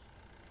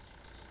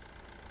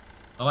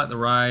like the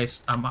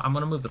rice. I'm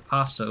gonna move the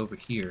pasta over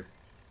here.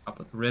 I'll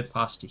put the red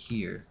pasta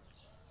here.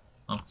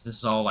 Because this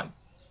is all like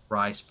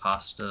rice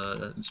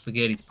pasta,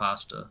 spaghetti's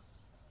pasta.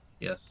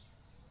 Yeah.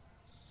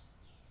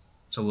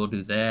 So we'll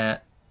do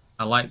that.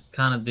 I like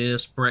kind of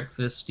this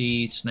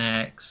breakfasty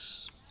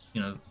snacks,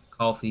 you know,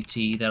 coffee,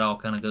 tea, that all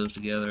kind of goes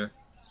together.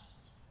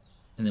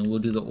 And then we'll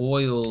do the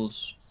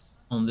oils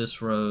on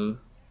this row.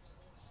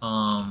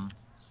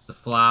 The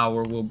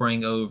flour we'll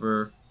bring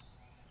over.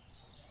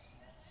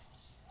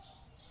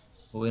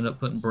 We'll end up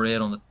putting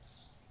bread on the.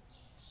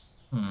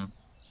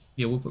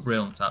 Yeah, we'll put bread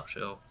on the top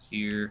shelf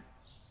here.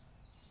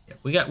 Yeah,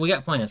 we got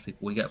plans,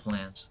 people. We got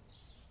plans.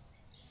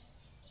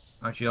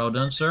 Aren't you all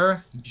done,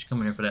 sir? You just come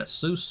in here for that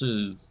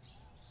susu.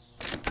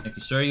 Thank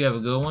you, sir. You have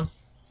a good one.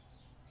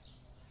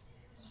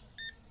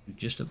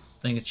 Just a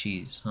thing of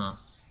cheese, huh?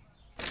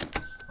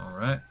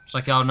 Alright. It's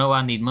like y'all know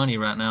I need money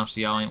right now,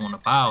 so y'all ain't want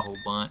to buy a whole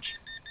bunch.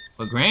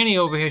 But Granny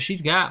over here,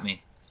 she's got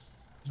me.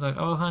 She's like,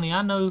 oh, honey,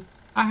 I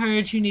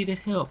heard you needed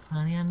help,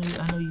 honey. I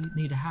know you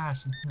need to hire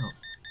some help.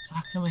 So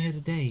I come in here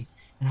today,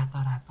 and I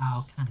thought I'd buy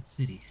all kind of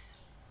goodies.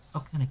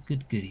 All kind of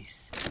good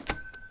goodies.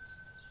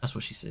 That's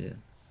what she said.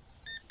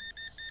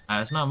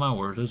 It's not my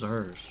words, those are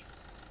hers.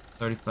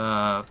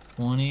 35,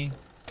 20.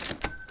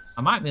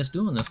 I might miss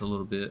doing this a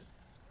little bit.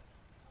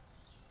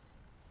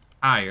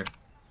 Hire.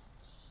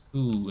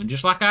 Ooh, and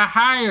just like I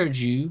hired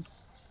you,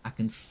 I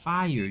can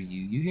fire you.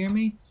 You hear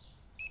me?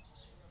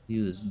 He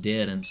is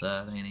dead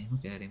inside, ain't he?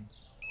 Look at him.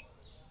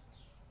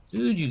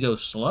 Dude, you go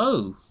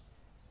slow.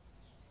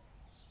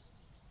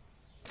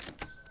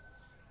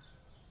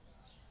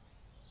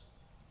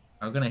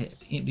 I'm gonna have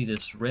to empty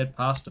this red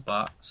pasta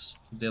box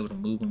to be able to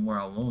move them where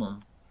I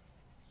want them.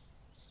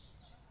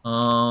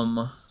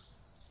 I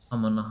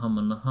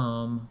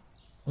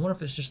wonder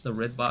if it's just the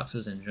red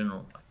boxes in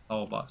general, like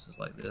tall boxes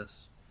like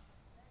this.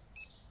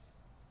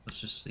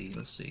 Let's just see.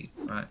 Let's see.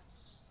 Right.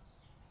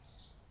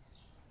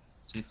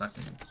 See if I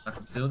can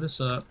fill this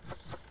up.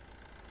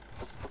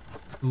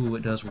 Ooh,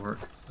 it does work.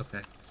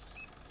 Okay.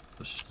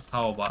 It's just the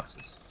tall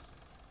boxes.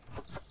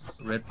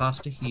 The red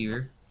pasta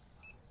here.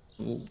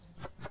 Ooh.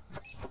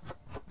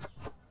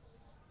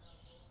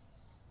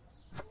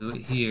 Do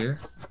it here.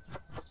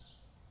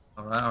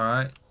 Alright,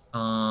 alright.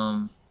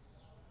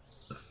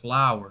 The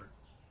flour.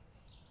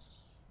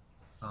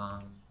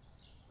 What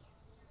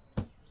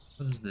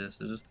is this?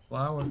 Is this the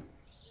flour?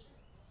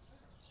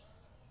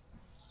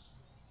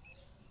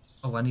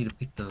 Oh, I need to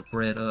pick the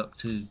bread up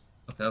too.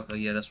 Okay,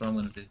 yeah, that's what I'm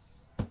gonna do.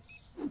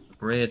 The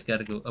bread's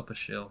gotta go up a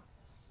shelf.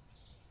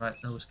 Right,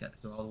 no, it's got to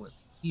go all the way up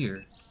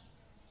here.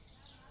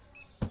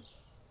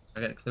 I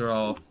got to clear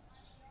off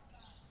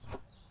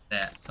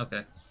that.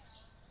 Okay.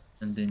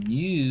 And then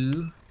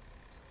you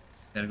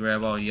got to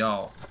grab all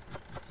y'all.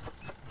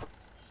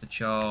 Put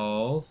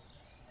y'all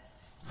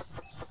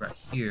right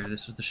here.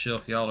 This is the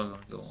shelf y'all are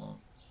going to go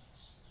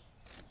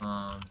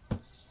on.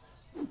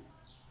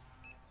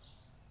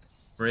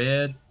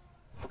 Bread.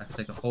 I can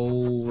take a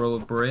whole row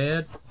of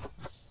bread.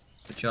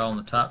 Put y'all on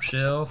the top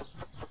shelf.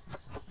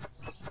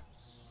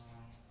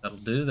 That'll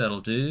do,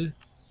 that'll do.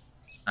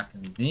 I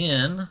can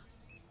then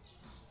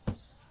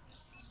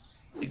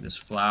take this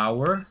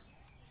flour.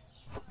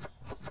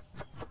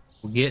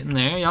 We're getting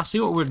there. Y'all see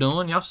what we're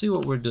doing? Y'all see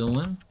what we're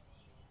doing?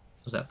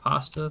 Was that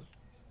pasta?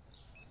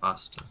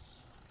 Pasta.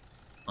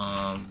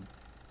 I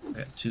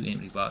got 2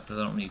 empty boxes.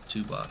 I don't need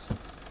 2 boxes.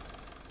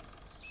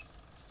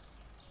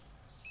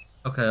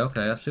 Okay,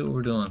 okay, I see what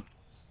we're doing.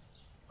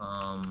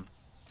 That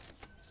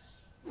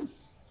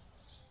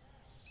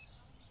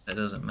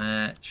doesn't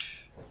match.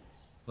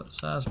 What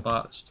size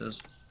box does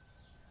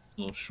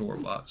a little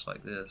short box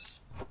like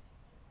this?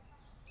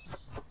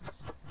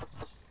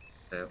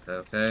 Okay, okay,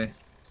 okay.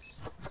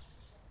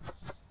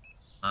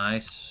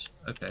 Nice.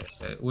 Okay,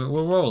 okay. We're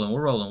rolling,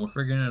 we're rolling, we're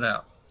figuring it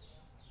out.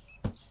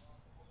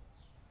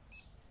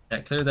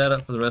 Yeah, clear that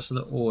up for the rest of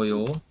the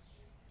oil.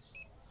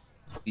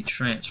 Be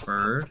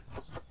transferred.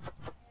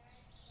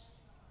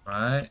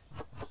 Right.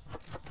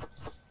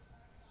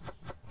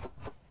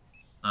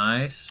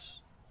 Nice.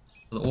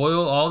 So the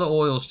oil, all the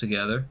oils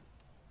together.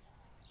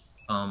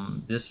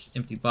 This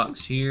empty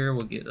box here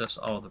will get us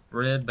all the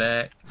bread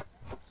back.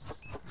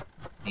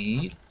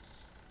 Need.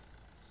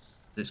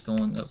 It's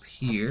going up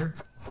here.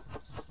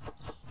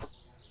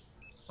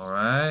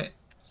 Alright.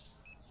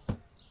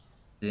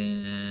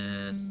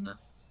 Then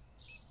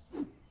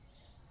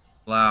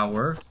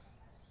flour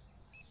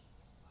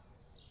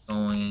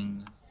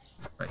going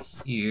right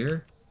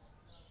here.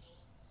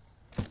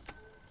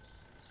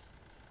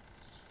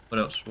 What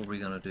else were we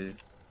gonna do?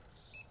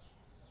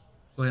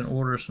 Go ahead and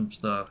order some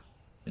stuff.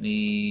 We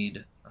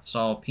need, I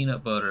saw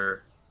peanut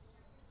butter.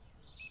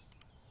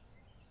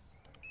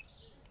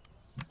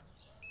 I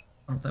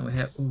don't think we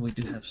have, ooh, we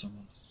do have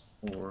some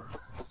more.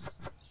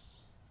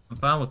 I'm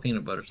fine with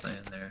peanut butter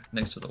staying there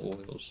next to the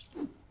oils,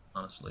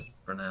 honestly,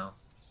 for now.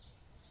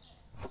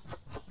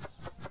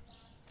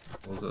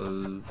 We'll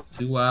go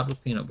 2 wide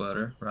with peanut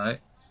butter,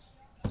 right?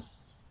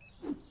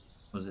 What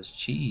was this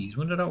cheese?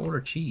 When did I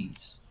order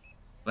cheese?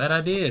 Glad I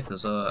did,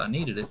 because I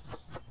needed it.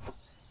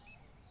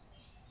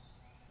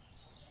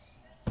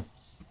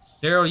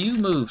 Daryl, you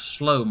move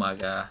slow, my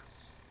guy.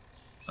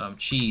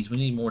 Cheese. We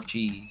need more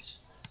cheese.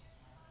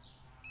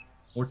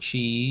 More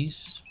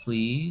cheese,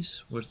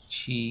 please. Where's the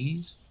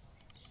cheese?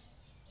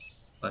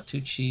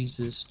 2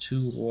 cheeses,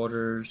 2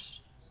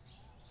 waters.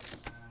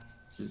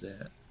 Do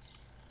that.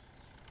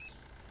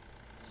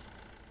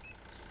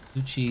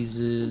 2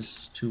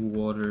 cheeses, 2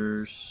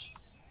 waters.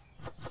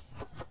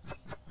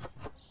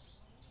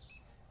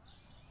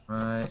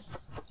 Right.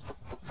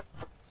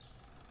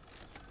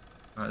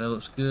 Alright, that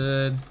looks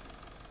good.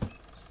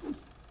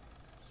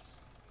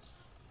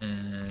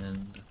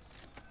 And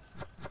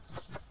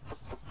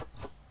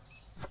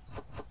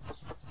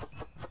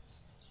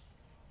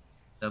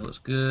that looks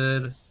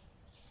good.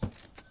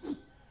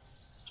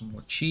 Some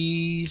more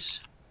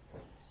cheese.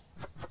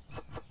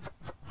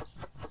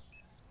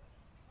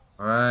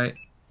 Alright.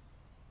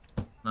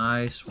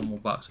 Nice. 1 more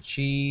box of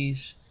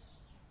cheese.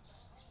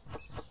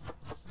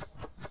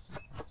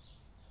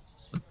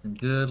 Looking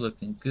good,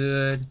 looking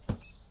good.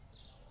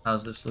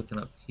 How's this looking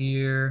up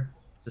here?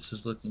 This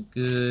is looking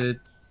good.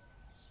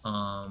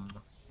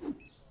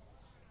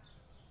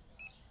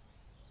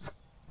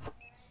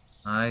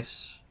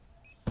 Nice.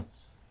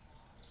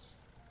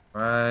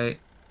 Right.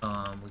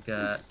 We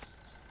got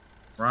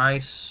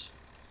rice.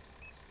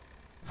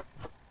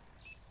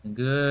 Looking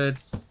good.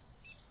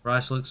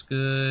 Rice looks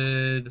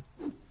good.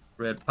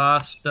 Red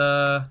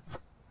pasta.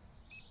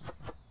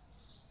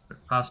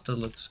 Red pasta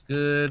looks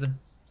good.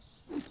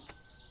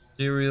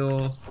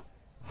 Cereal.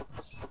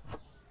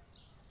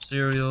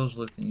 Cereal's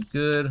looking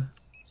good.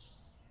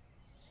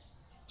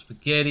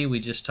 Spaghetti, we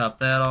just topped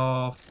that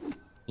off.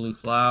 Blue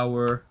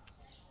flour.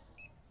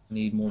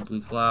 Need more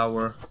blue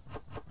flour.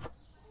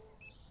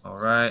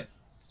 Alright.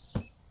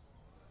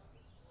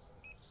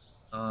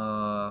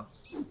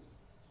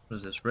 What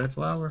is this? Red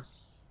flour?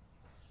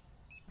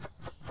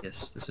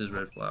 Yes, this is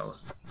red flour.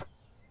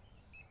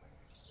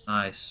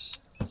 Nice.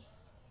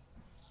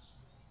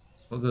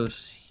 What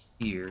goes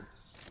here?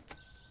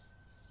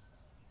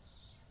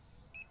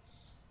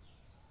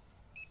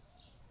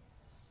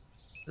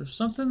 There's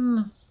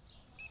something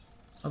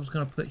I was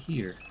gonna put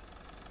here.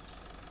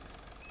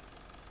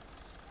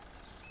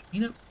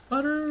 Peanut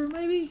butter,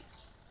 maybe?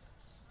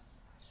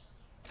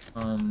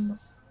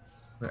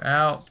 We're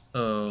out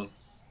of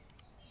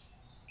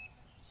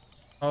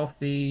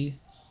coffee.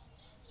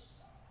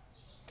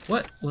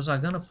 What was I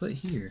gonna put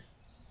here?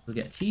 We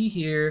got tea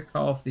here,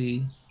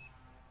 coffee,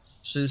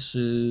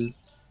 susu,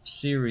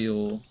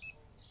 cereal.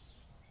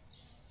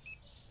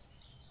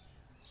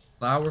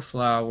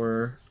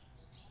 Flour.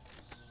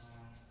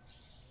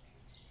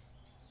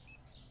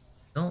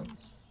 Don't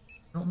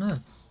know.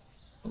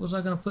 What was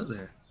I gonna put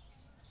there?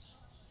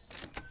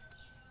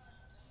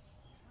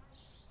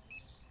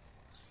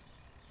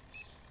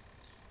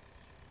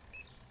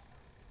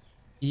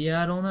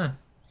 Yeah, I don't know.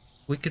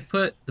 We could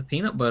put the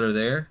peanut butter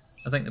there.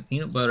 I think the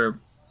peanut butter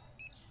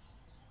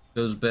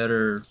goes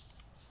better.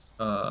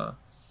 Do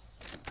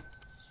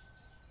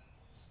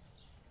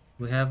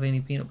we have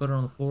any peanut butter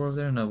on the floor over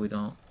there? No, we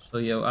don't. So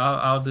yeah,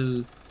 I'll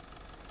do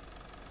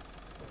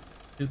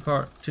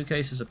two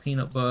cases of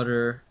peanut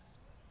butter.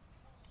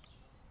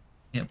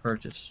 Can't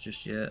purchase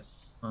just yet.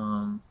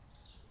 I'll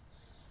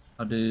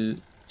do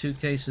 2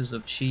 cases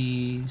of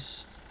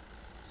cheese,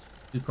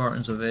 2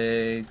 cartons of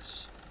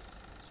eggs.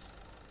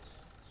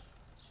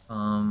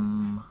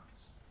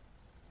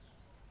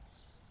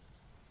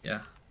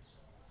 Yeah,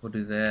 we'll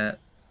do that.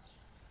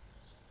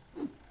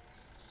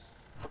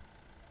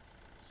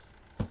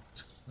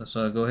 Let's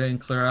go ahead and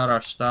clear out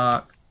our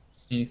stock.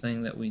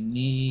 Anything that we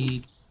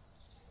need.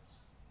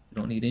 We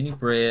don't need any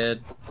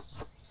bread.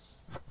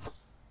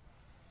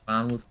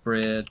 Fine with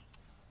bread.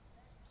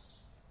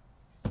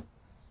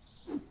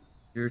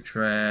 Your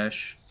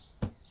trash.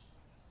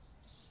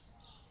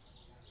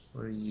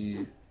 What are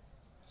you?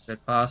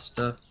 Red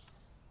pasta.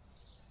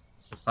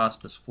 The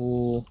pasta's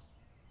full.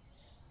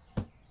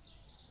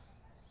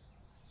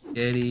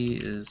 Spaghetti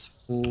is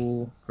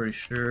full, pretty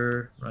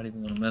sure. Not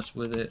even gonna mess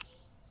with it.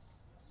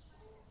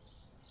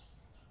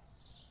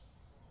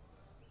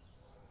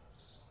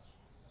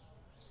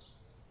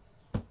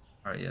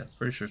 Alright, yeah,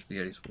 pretty sure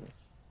spaghetti's full.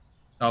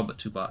 Oh, but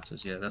 2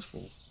 boxes. Yeah, that's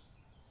full.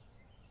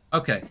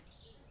 Okay.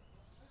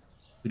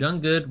 We done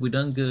good. We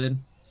done good.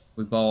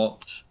 We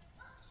bought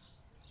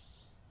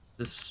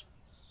this.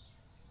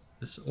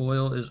 This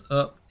oil is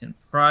up in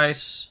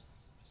price.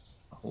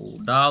 A whole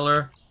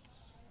 $1.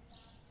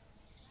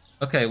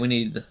 Okay, we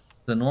need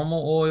the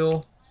normal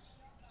oil.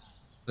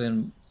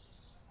 Then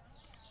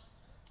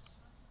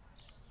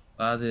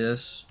buy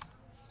this.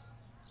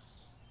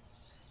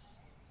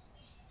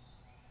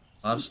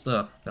 A lot of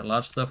stuff. Got a lot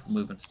of stuff we're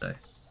moving today.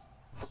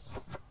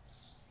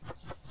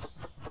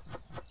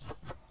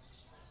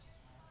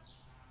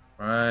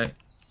 Alright.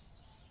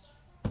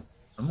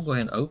 I'm gonna go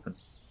ahead and open.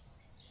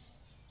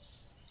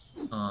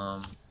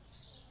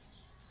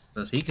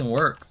 Because he can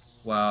work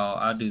while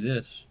I do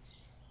this.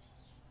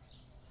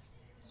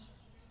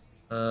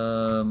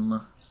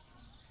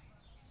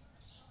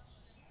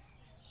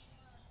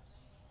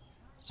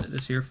 Set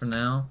this here for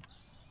now.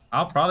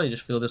 I'll probably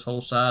just fill this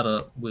whole side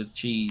up with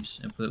cheese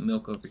and put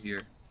milk over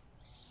here.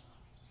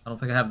 I don't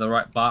think I have the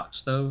right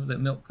box though that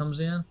milk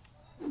comes in.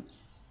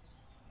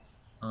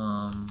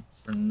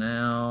 For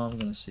now, I'm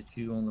gonna sit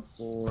you on the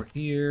floor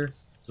here.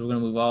 So we're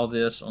gonna move all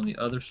this on the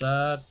other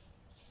side.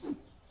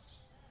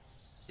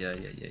 Yeah.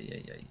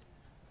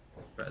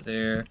 Right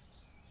there.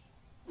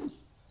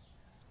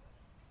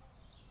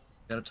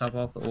 Gotta top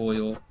off the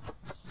oil.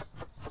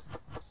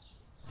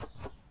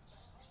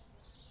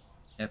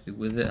 Happy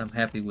with it. I'm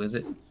happy with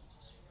it.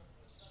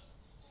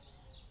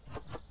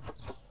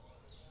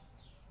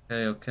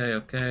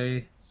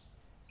 Okay.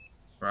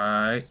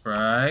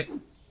 Right.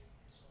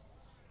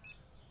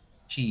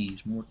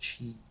 Cheese, more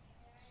cheese.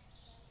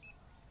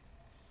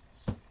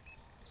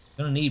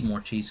 Gonna need more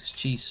cheese because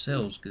cheese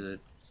sells good.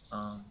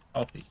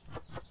 Coffee.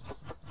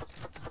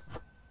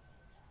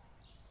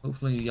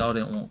 Hopefully y'all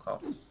didn't want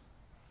coffee,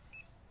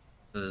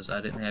 because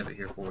I didn't have it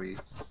here for you.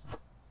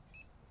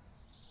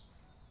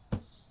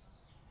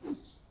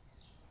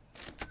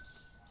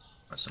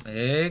 Got some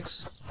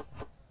eggs.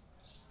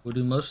 We'll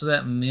do most of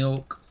that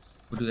milk.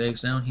 We'll do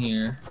eggs down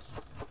here.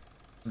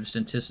 I'm just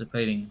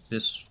anticipating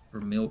this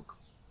for milk.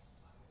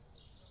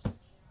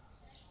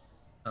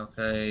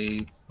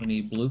 Okay, we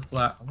need blue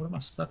flour. What am I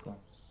stuck on?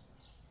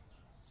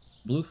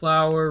 Blue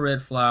flour,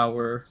 red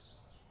flour.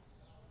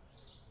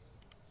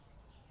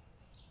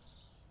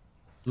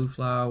 Blue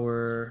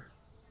flour,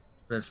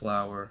 red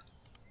flour.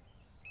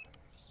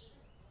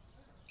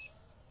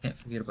 Can't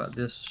forget about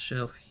this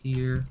shelf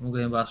here. We'll go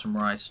ahead and buy some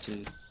rice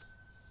too.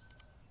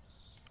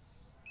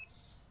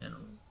 And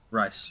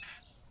rice.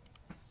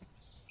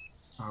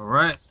 All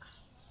right.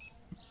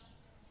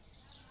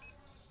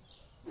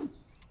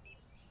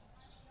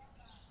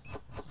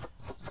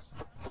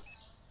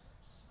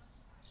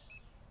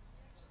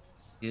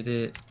 Get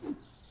it.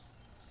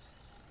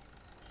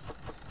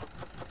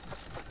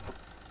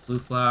 Blue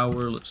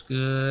flour looks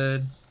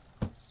good.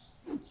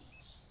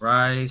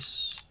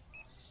 Rice.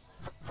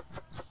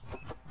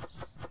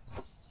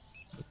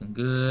 Looking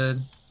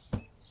good.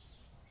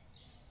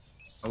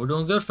 Oh, we're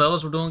doing good,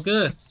 fellas. We're doing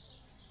good.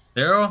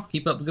 Daryl,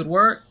 keep up the good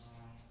work.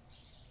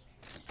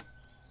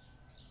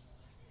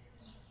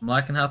 I'm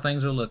liking how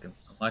things are looking.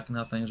 So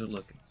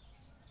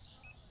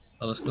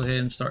let's go ahead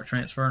and start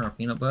transferring our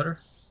peanut butter.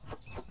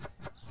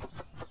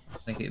 I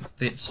think it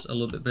fits a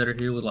little bit better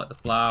here with like the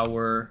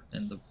flour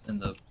and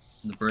the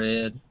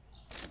bread,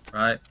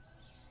 right?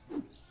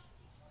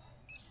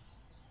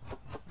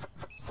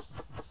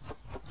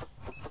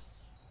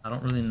 I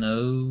don't really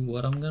know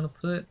what I'm gonna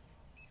put.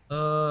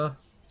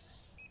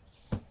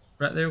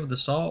 right there with the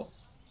salt.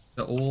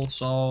 The oil,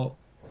 salt.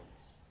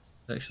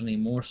 Actually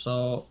need more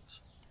salt.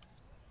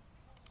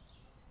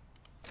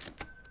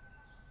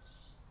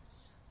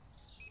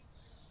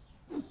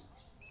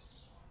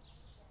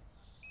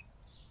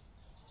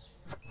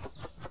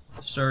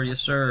 Yes, sir,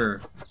 yes,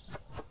 sir.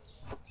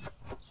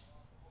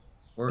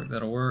 Work,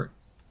 that'll work.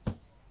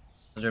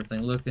 How's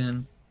everything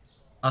looking?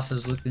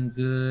 Pasta's looking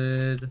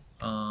good.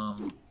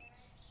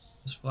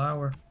 This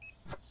flour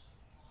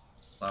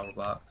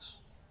box.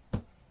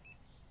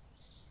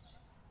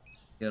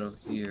 Get over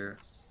here.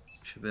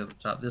 Should be able to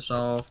top this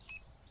off.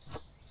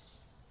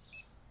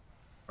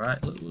 Right,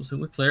 so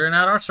we're clearing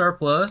out our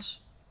surplus.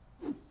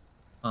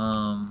 We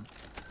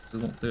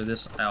won't clear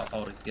this out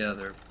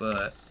altogether,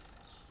 but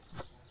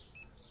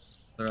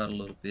clear out a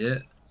little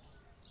bit.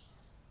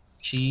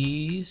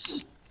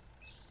 Cheese.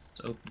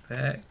 It's open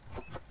pack.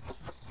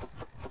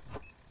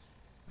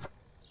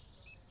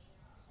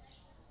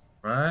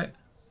 Right.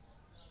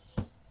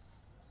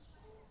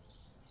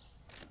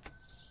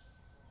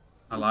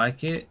 I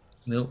like it.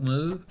 Milk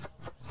moved.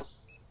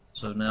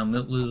 So now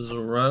milk loses a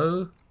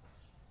row.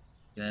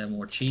 Can add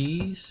more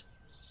cheese.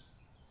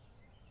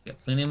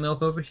 Got plenty of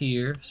milk over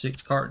here.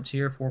 6 cartons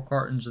here, 4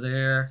 cartons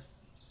there.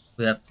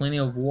 We have plenty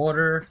of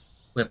water.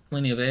 We have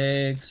plenty of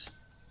eggs.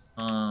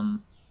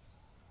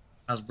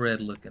 How's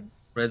bread looking?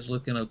 Bread's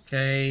looking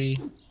okay.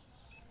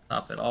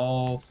 Top it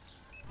off.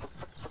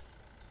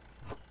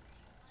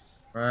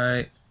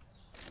 Right.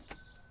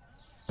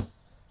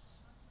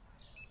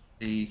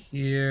 See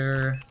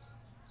here.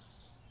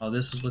 Oh,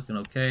 this is looking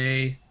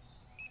okay.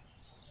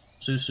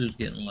 Susu's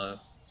getting low.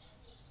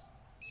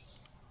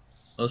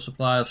 Low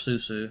supply of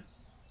Susu.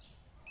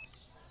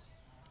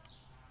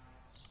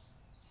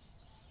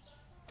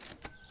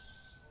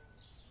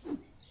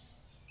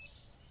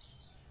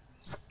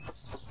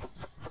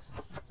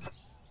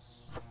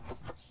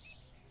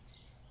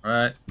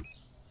 Alright.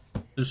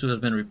 Susu has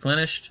been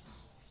replenished.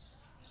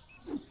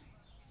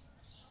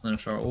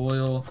 Replenish our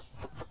oil.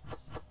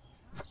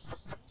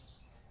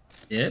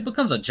 Yeah, it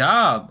becomes a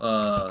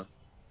job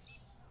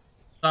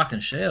stocking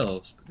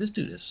shelves. But this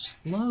dude is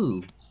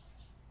slow.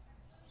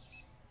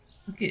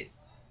 Look at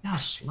how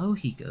slow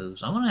he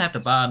goes. I'm gonna have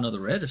to buy another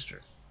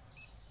register.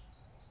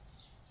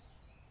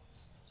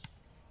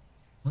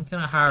 When can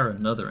I hire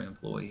another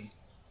employee?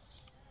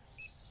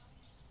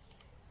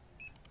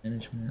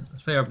 Management.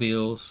 Let's pay our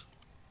bills.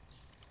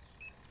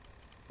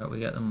 Right, we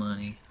got the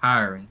money.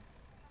 Hiring.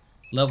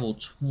 Level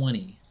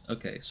 20.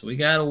 Okay, so we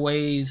got a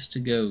ways to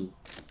go.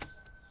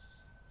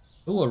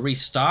 Ooh, a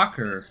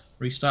restocker.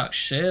 Restock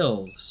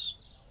shelves.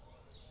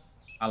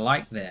 I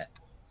like that.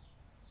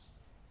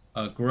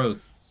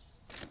 Growth.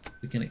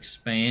 We can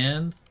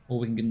expand, or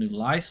we can get a new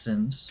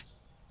license.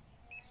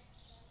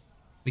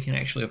 We can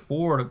actually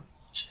afford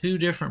 2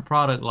 different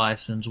product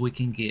licenses. We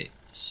can get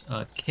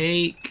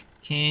cake,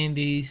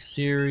 candy,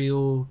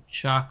 cereal,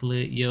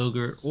 chocolate,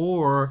 yogurt,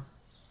 or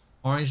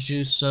orange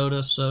juice,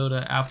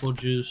 soda, apple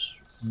juice,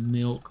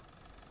 milk.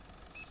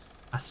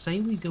 I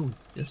say we go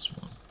with this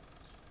one.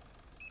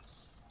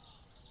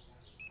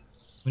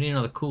 We need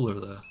another cooler,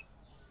 though.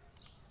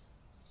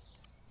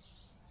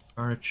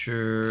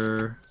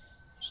 Furniture.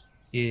 Let's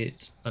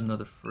get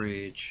another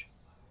fridge.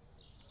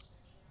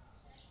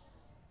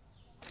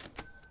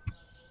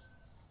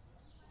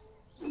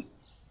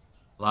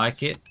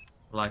 Like it.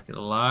 Like it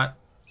a lot.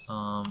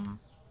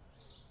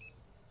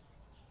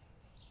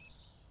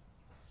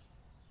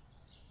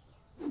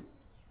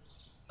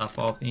 Top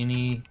off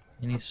any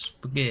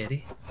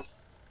spaghetti.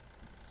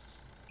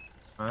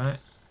 Alright.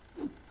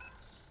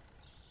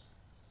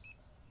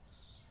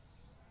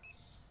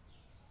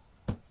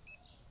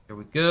 Here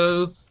we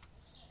go.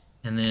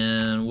 And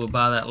then we'll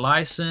buy that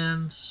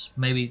license.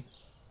 Maybe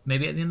at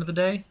the end of the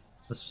day.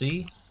 Let's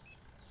see.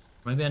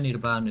 Maybe I need to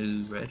buy a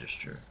new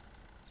register.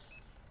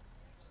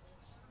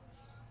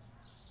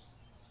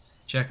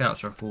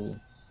 Checkouts are full.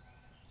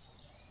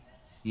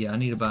 Yeah, I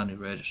need to buy a new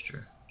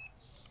register.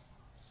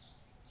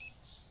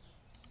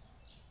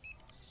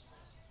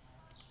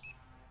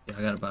 Yeah,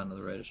 I gotta buy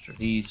another register.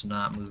 He's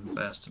not moving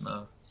fast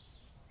enough.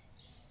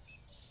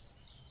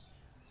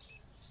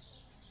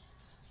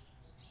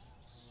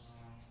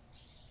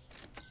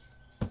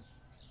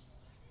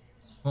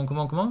 Come on, come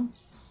on, come on.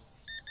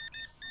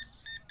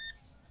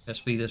 Let's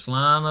speed this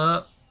line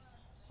up.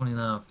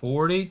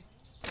 2940.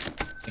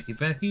 Thank you,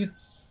 thank you.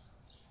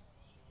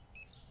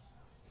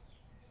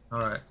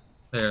 Alright,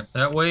 there.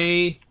 That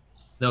way,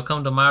 they'll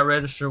come to my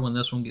register when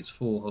this one gets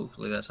full,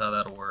 hopefully. That's how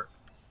that'll work.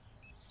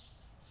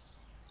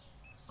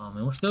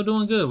 And we're still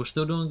doing good. We're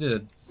still doing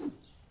good.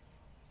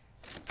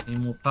 Any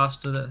more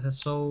pasta that has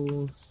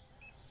sold?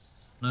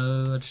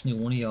 No, I just need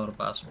one of y'all to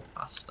buy some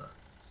pasta.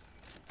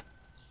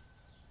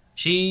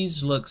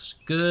 Cheese looks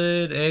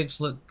good.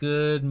 Eggs look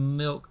good.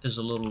 Milk is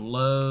a little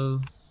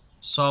low.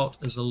 Salt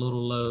is a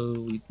little low.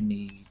 We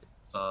need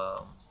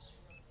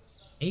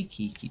A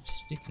key keeps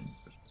sticking.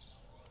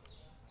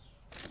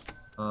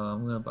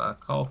 I'm gonna buy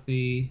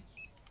coffee.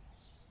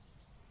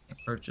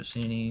 Can't purchase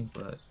any,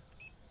 but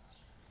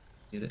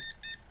get it.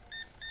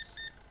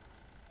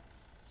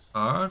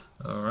 Card.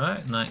 All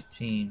right,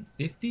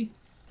 1950.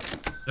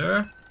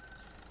 Sir.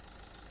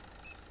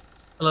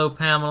 Hello,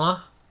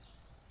 Pamela.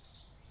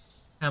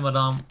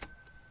 Pamela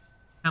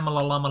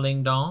Lama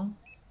Ding Dong.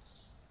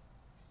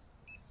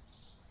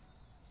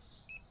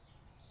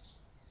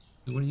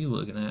 What are you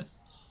looking at?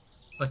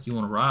 Looks like you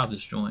want to rob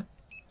this joint.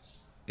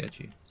 Get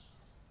you.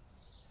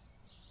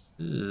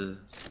 Ugh.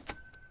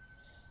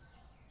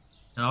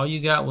 And all you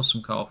got was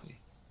some coffee.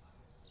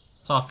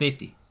 It's all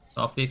 50. It's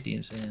all 50 in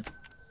his hand.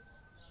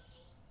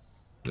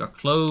 We are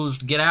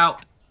closed. Get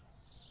out.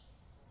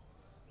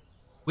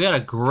 We had a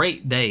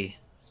great day.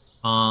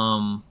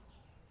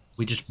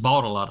 We just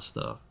bought a lot of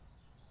stuff.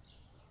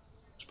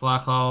 Supply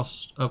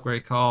cost,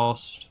 upgrade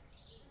cost.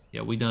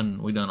 Yeah, we done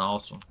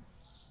awesome.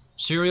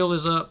 Cereal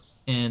is up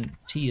and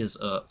tea is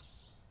up.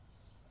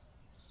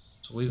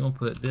 So we're gonna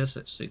put this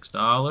at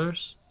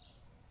 $6.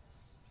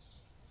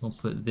 We'll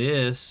put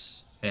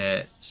this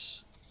at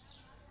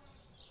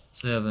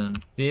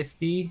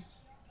 $7.50.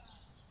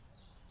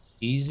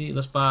 Easy.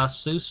 Let's buy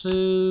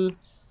Susu.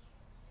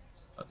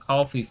 A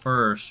coffee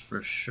first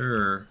for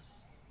sure.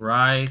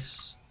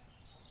 Rice.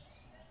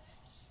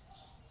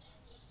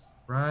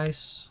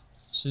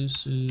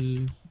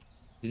 Susu.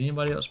 Did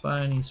anybody else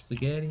buy any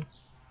spaghetti?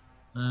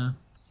 Alright.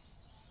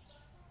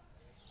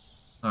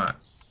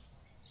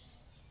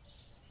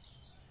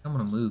 I'm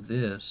gonna move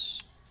this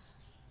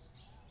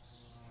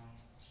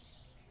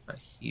right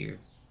here.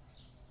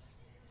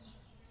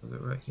 Move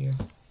it right here.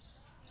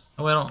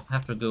 Oh, I don't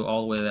have to go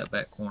all the way to that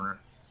back corner.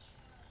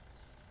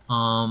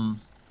 I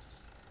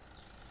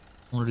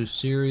want to do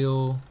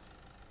cereal,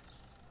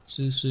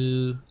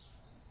 Susu,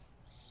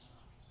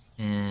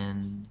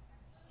 and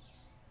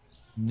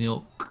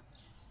milk.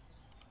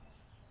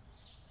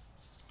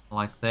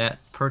 Like that.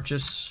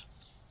 Purchase.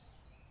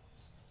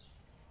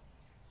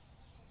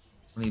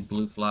 I need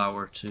blue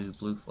flour too.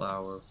 Blue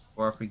flour.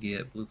 Before I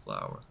forget, blue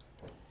flour.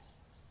 I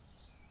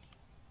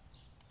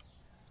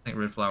think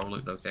red flour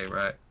looked okay,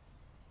 right?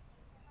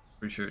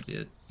 Pretty sure it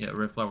did. Yeah,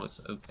 red flour looks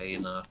okay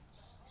enough.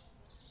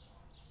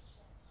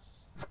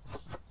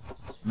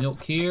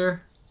 Milk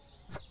here.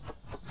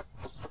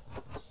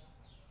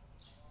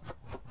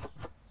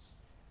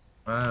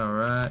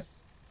 Alright.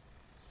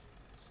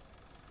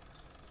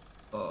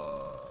 Can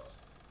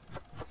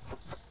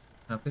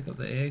I pick up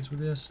the eggs with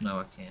this? No,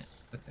 I can't.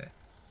 Okay.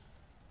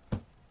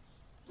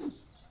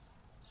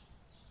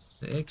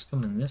 The eggs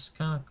come in this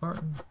kind of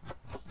carton?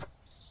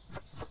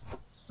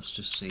 Let's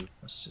just see.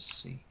 Let's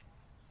just see.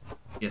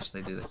 Yes,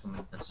 they do. They come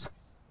in this.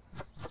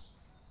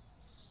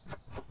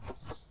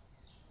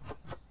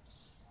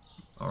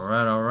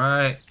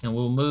 Alright. And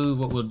we'll move.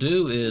 What we'll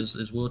do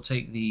is we'll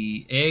take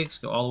the eggs,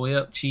 go all the way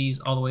up, cheese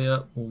all the way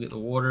up. We'll get the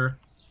water,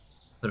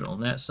 put it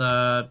on that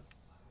side.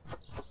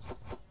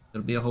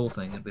 It'll be a whole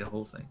thing. It'll be a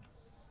whole thing.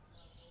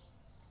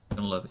 You're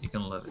gonna love it. You're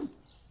gonna love it.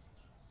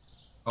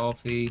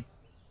 Coffee.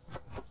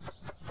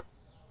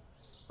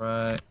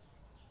 Right.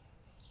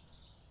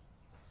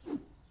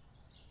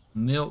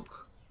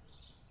 Milk.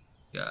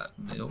 Got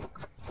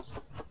milk.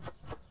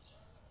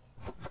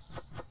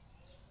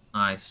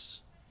 Nice.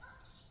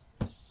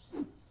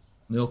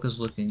 Milk is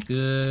looking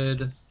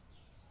good.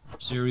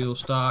 Cereal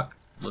stock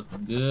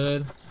looking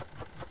good.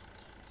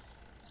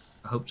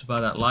 I hope to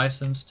buy that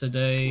license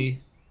today.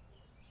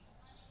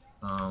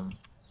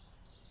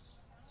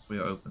 We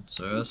are open,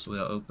 sir. So we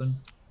are open.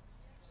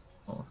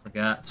 Oh, I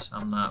forgot.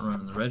 I'm not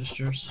running the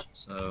registers,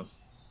 so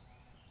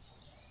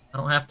I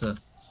don't have to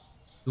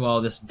do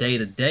all this day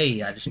to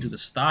day. I just do the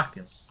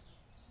stocking.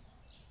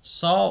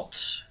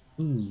 Salt.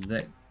 Ooh,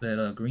 that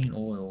green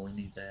oil. We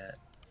need that.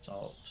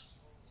 Salt.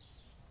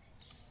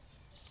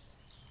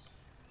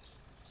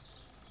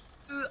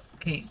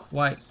 Can't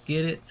quite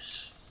get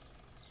it.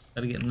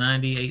 Gotta get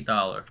 $98.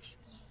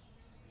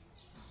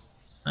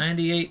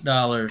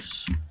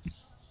 $98.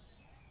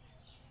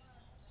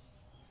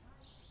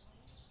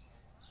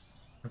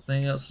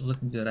 Everything else is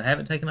looking good. I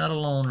haven't taken out a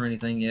loan or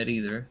anything yet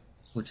either,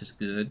 which is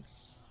good.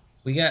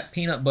 We got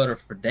peanut butter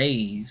for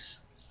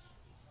days.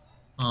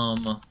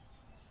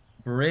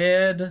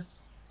 Bread.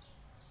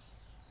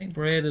 I think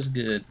bread is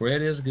good.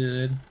 Bread is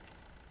good.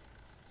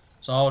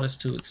 Salt is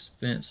too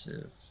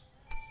expensive.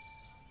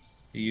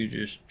 You're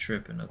just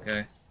tripping,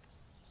 okay?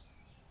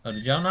 Oh,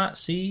 did y'all not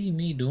see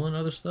me doing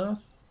other stuff?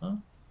 Huh?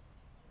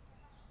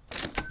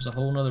 There's a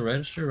whole nother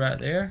register right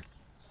there.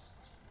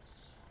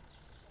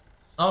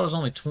 Salt is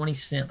only 20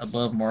 cents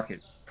above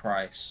market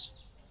price.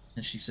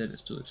 And she said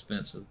it's too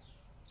expensive.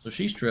 So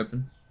she's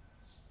tripping.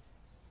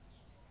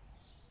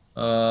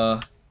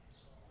 Michael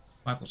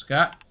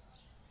Scott.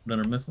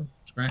 Leonard Mifflin.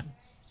 Scranton.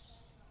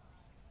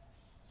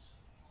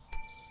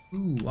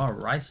 Ooh, our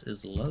rice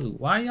is low.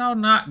 Why y'all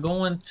not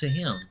going to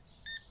him?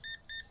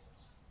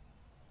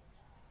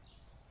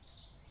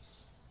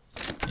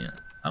 Yeah,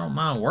 I don't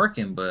mind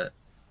working, but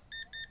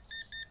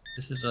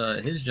this is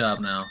his job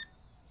now.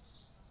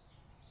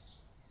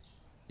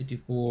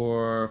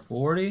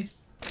 54.40.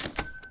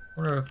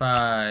 Wonder if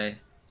I.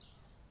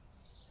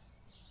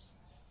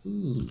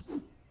 Ooh.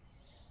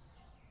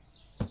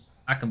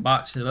 I can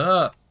box it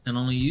up and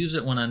only use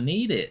it when I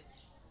need it.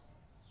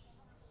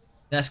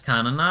 That's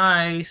kind of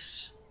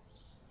nice.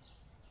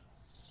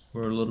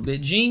 We're a little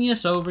bit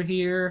genius over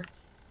here.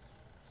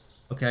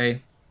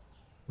 Okay.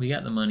 We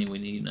got the money we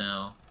need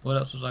now. What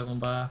else was I going to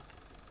buy? I'm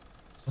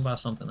going to buy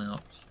something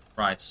else.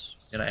 Rice.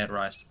 Gotta add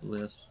rice to the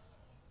list.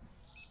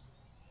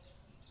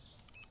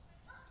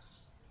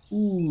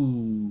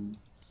 Ooh.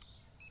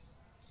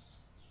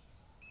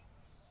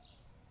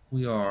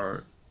 We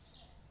are...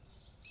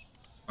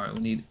 Alright,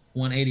 we need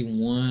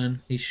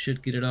 181. He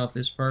should get it off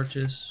this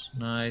purchase.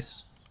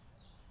 Nice.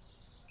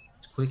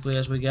 As quickly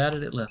as we got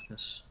it, it left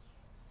us.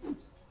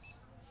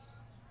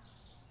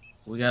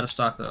 We gotta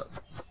stock up.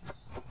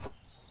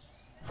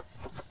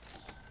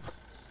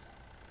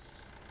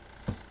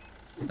 I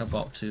think I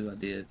bought 2. I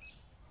did.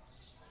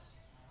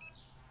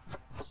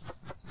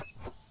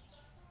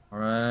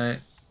 Alright.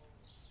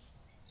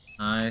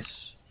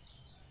 Nice.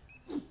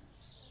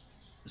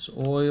 This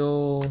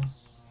oil.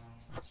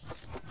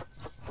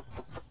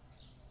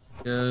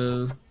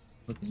 Go.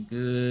 Looking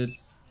good.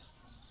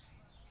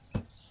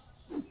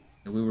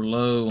 Yeah, we were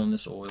low on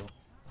this oil.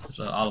 This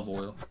olive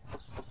oil.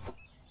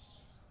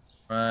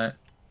 Right.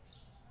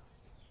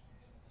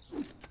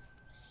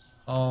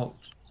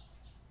 Alt.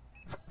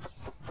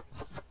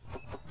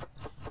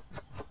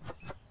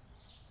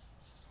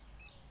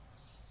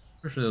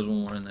 Pretty sure there was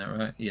one more in there,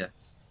 right? Yeah.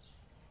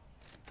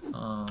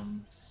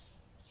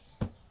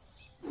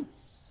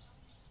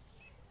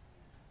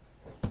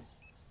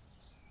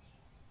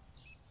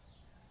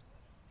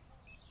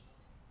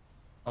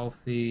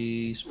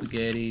 Coffee,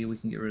 spaghetti. We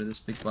can get rid of this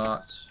big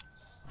box.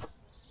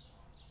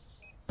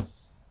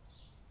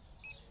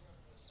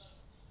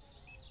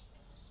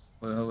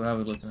 Well, how are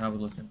we looking? How are we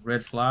looking?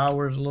 Red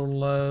flowers a little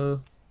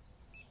low.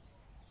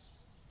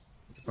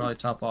 We could probably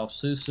top off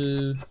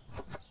Susu.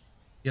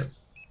 Yep.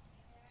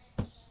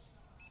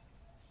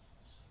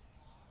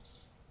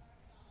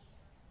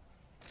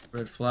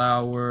 Red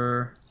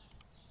flower.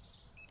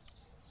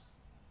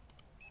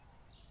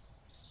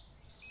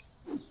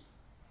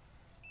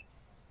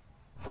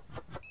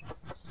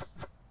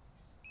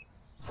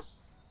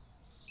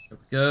 There we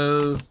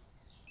go.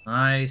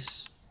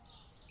 Nice.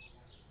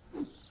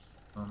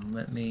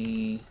 Let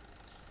me...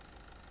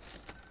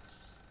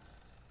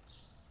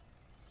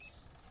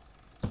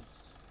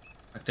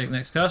 I take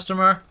next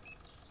customer.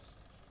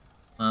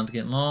 Line's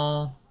getting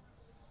long.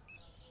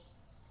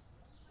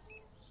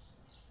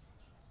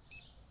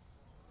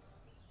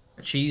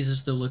 Our cheese is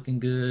still looking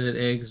good.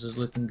 Eggs is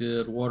looking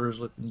good. Water is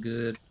looking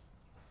good.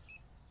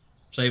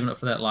 Saving up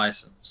for that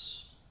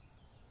license.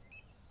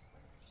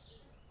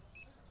 How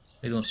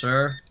you doing,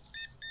 sir?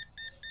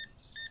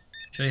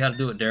 Show you how to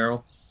do it,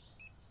 Daryl.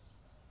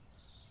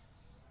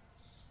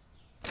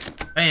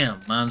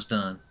 Bam! Mine's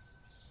done.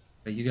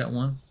 Okay, you got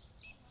one?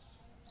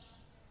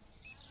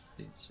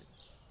 Let's see.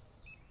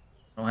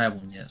 I don't have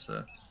one yet,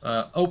 so.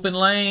 Open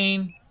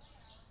lane.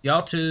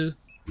 Y'all two.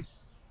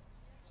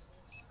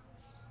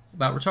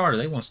 About retarded.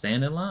 They want to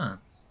stand in line.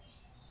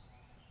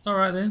 It's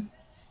alright then.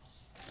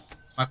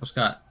 Michael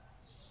Scott.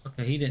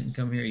 Okay, he didn't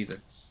come here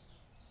either.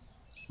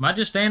 Am I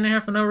just standing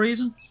here for no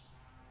reason?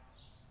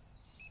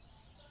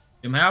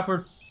 Jim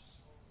Halpert?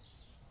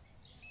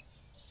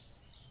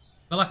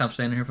 I feel like I'm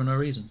standing here for no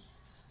reason.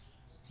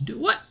 Do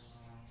what?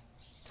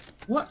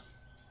 What?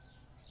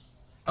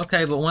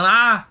 Okay, but when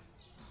I...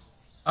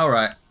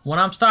 Alright. When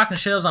I'm stocking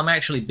shelves, I'm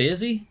actually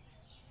busy.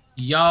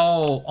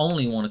 Y'all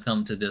only want to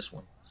come to this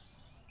one.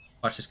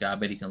 Watch this guy. I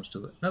bet he comes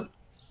to it. Nope.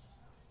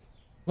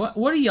 What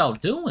are y'all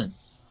doing?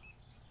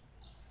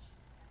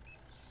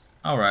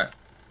 Alright.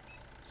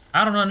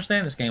 I don't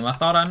understand this game. I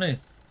thought I knew.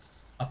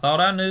 I thought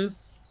I knew,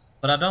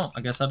 but I don't.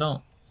 I guess I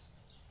don't.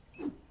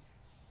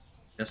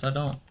 Guess I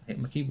don't. Hit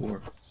my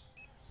keyboard.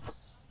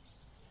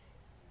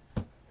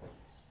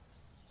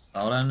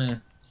 Thought I knew.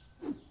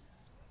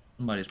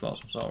 Somebody's bought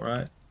some salt,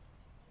 right?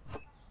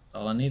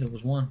 All I needed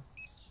was one.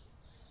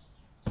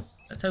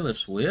 That Taylor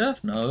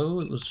Swift? No,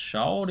 it was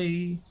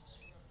Shawty.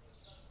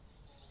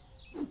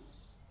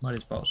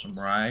 Somebody's bought some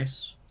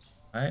rice,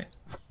 right?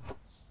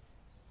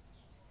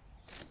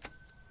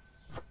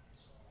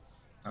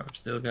 Alright, we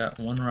still got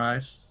one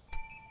rice.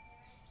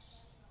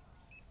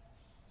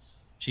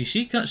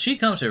 She comes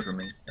here for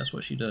me. That's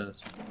what she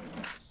does.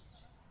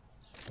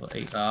 Well,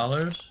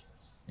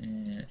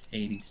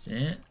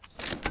 $8.80.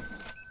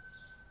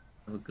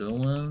 Have a good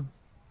one.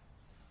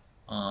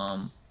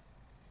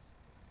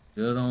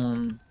 Good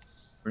on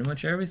pretty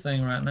much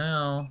everything right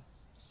now.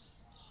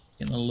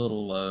 Getting a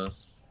little low.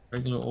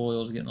 Regular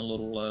oil's getting a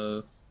little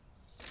low.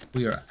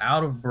 We are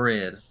out of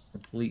bread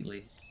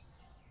completely.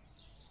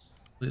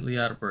 Completely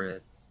out of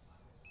bread.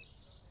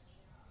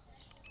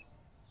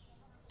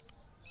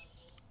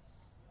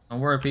 Don't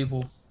worry,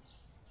 people.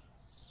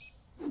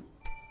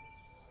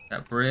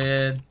 Got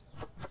bread.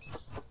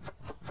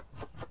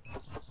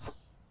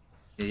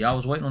 Yeah, y'all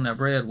was waiting on that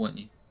bread, wasn't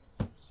you?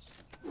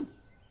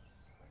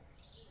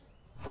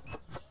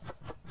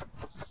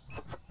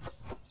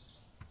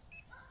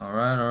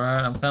 Alright,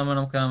 alright. I'm coming,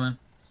 I'm coming.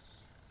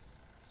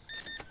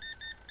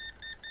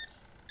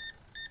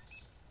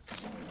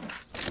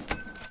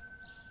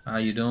 How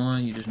you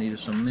doing? You just needed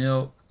some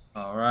milk.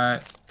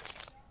 Alright.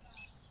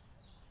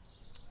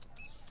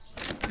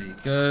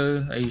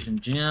 go. Asian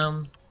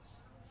Gem.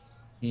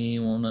 He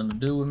ain't want nothing to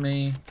do with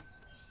me.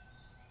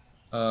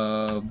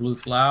 Blue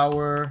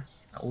Flower.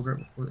 I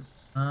ordered it before the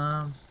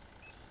time.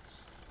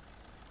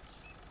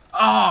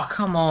 Oh,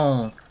 come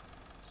on.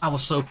 I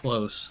was so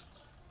close.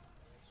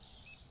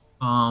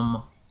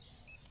 Pretty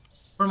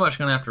much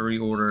gonna have to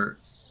reorder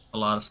a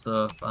lot of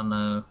stuff, I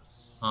know.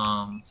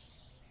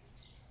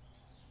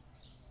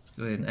 Let's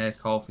go ahead and add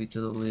coffee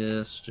to the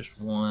list. Just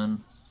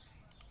one.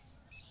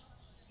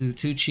 Do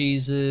 2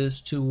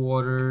 cheeses, 2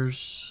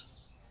 waters.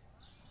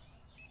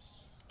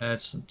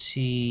 Add some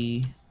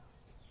tea.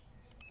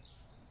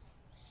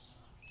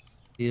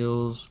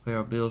 Bills, pay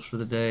our bills for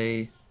the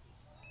day.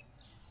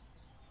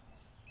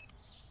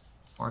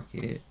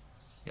 Market.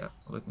 Yeah,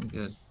 looking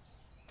good.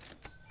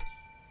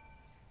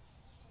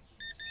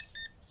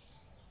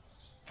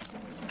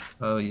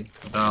 Oh, you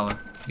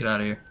 $1. Get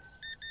out of here.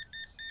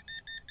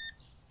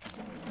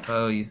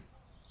 Oh, you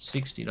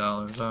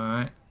 $60. All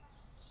right.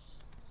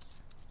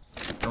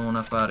 Going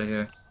up out of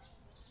here.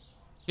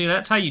 See,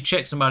 that's how you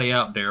check somebody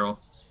out, Daryl.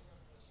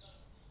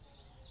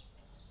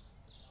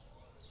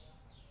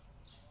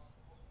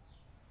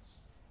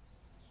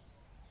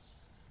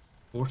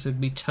 Of course, it'd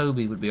be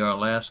Toby would be our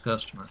last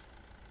customer.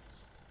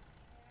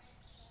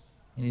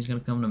 And he's gonna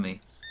come to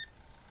me.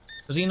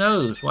 Because he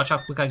knows. Watch how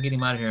quick I get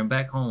him out of here and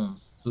back home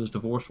to his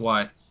divorced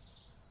wife.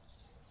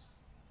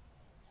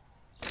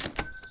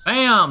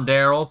 Bam,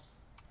 Daryl.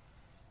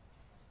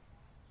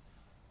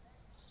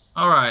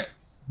 Alright.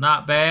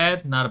 Not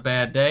bad. Not a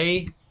bad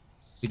day.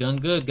 We done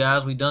good,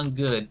 guys. We done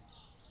good.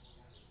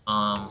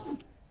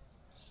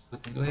 We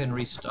can go ahead and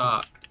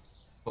restock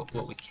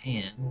what we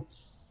can.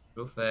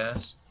 Real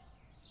fast.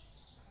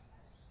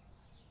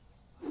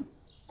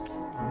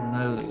 I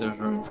know that there's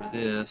room for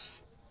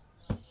this.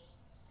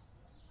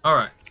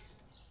 Alright.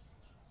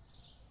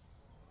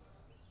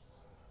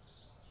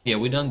 Yeah,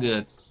 we done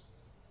good.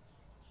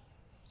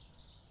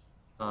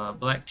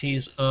 Black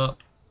tea's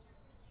up.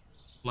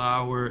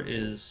 Flour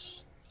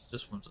is...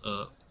 This one's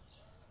up.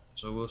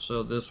 So we'll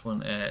sell this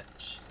one at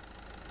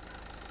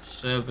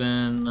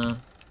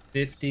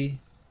 $7.50.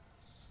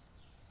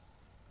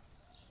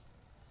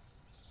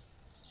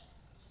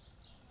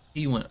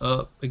 He went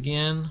up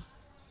again.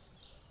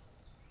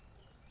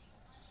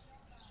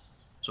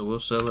 So we'll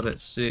sell it at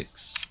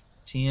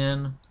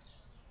 $6.10.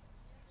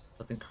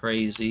 Nothing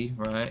crazy,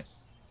 right?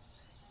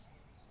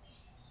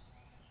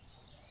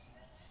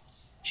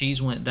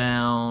 Cheese went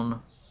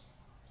down.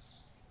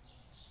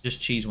 Just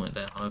cheese went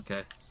down,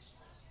 okay.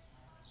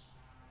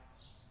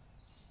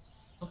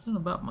 Something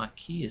about my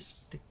key is...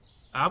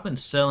 I've been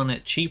selling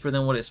it cheaper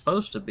than what it's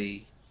supposed to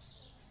be.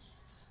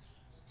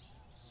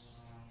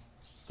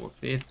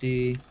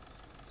 $4.50.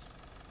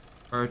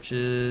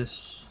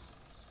 Purchase.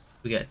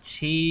 We got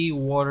tea,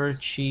 water,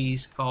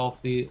 cheese,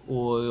 coffee,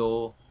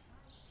 oil,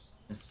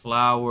 and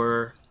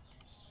flour.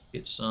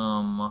 Get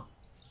some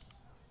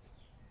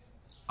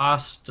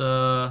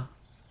pasta,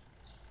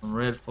 some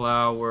red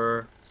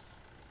flour,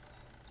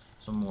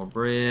 some more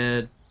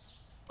bread,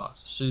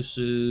 box of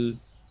susu,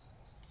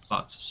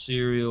 box of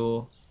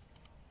cereal.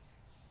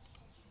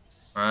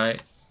 All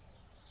right.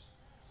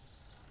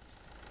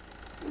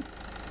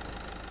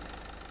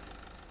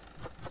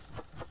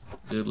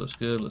 Good, looks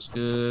good, looks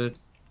good.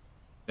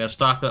 We gotta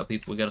stock up,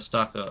 people. We gotta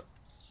stock up.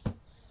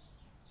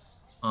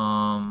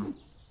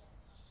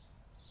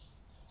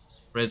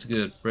 Bread's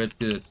good. Bread's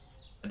good.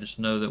 I just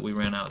know that we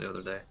ran out the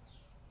other day.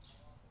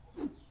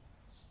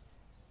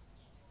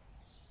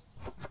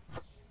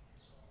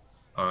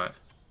 Alright.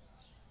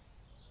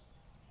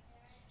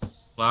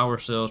 Flour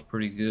sells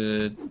pretty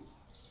good.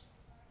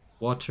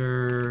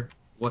 Water.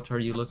 What are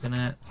you looking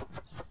at?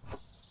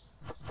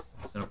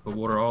 Gonna put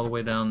water all the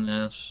way down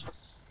this.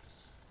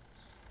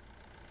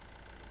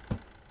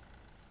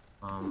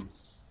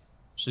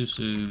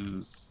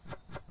 Susu.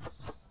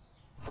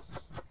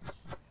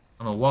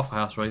 I'm a Waffle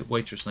House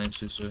waitress named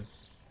Susu.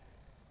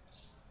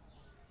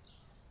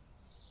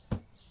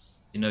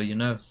 You know, you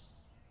know.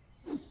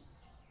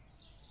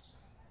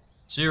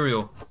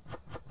 Cereal.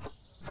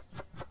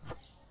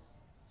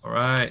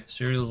 Alright,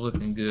 cereal's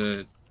looking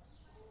good.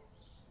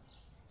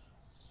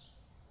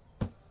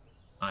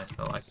 Nice,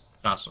 I like it.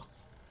 Awesome.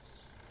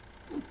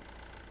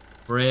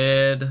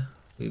 Bread.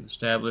 We've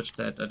established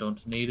that I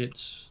don't need it.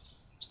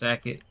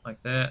 Stack it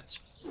like that.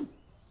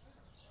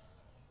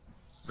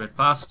 Red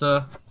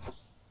pasta.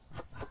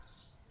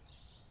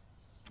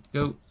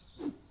 Go.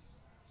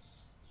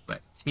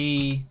 Black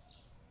tea.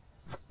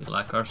 We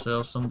like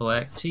ourselves some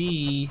black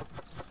tea.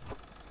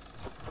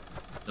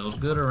 Feels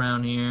good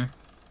around here.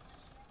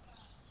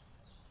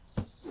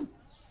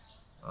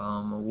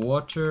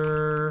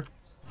 Water.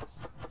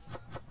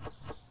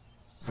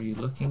 What are you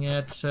looking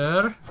at,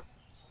 sir?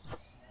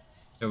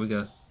 There we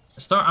go.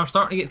 I'm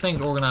starting to get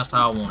things organized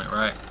how I want it,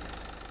 right?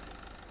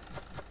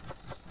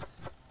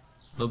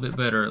 A little bit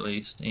better, at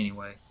least,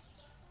 anyway.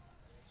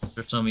 I'm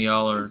sure some of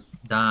y'all are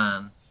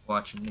dying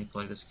watching me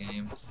play this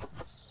game.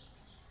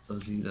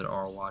 Those of you that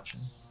are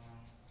watching.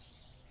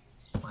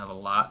 I don't have a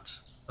lot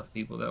of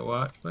people that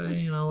watch, but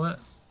you know what?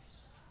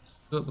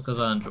 Do it because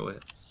I enjoy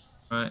it.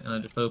 right? And I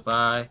just hope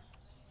I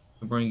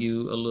can bring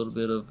you a little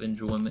bit of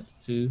enjoyment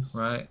too,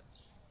 right?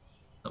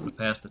 Something to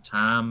pass the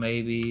time,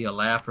 maybe a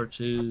laugh or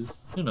two.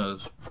 Who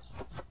knows?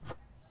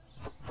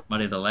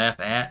 Somebody to laugh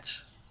at.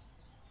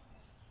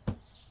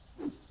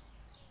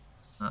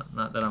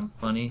 Not that I'm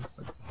funny,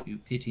 but you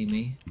pity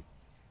me.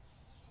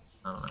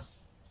 I don't know.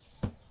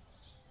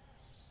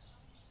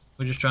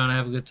 We're just trying to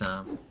have a good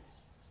time.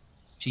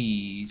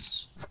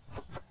 Cheese.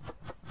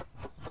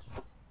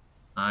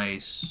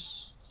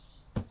 Nice.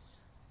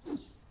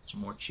 Some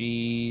more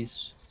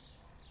cheese.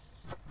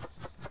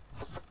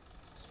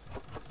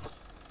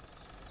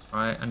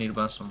 Alright, I need to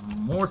buy some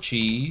more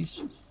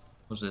cheese.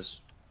 What's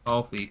this?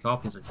 Coffee.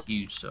 Coffee's a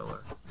huge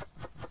seller.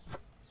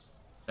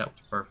 That was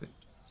perfect.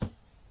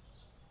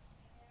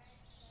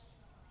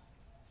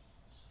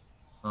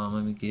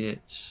 Let me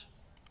get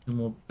 2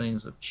 more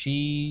things of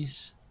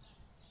cheese.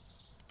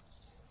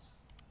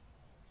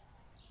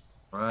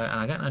 Alright, and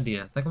I got an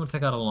idea. I think I'm going to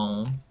take out a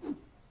loan.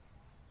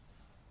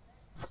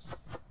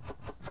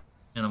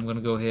 And I'm going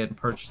to go ahead and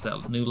purchase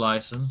that new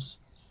license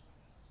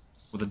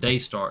before the day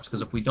starts.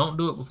 Because if we don't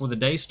do it before the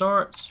day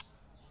starts,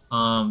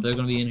 they're going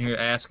to be in here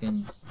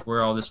asking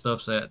where all this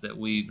stuff's at that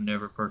we've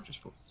never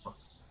purchased before.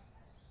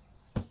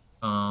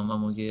 I'm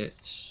going to get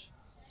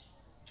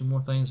 2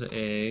 more things of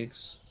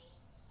eggs.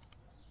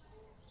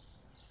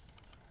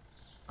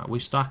 Alright, we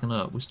stocking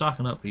up. We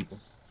stocking up, people.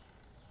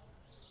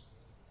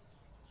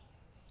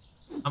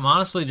 I'm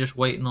honestly just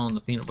waiting on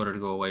the peanut butter to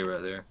go away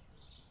right there.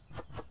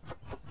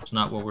 It's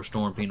not where we're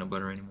storing peanut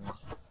butter anymore.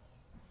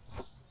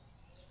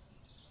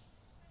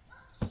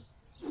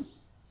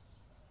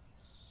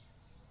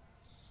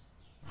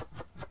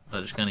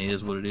 That just kind of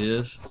is what it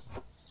is.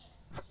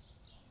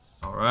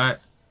 Alright.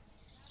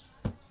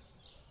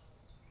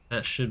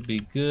 That should be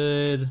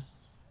good.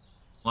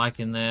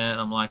 Liking that.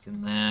 I'm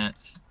liking that.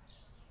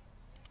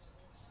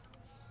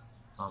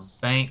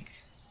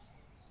 Bank.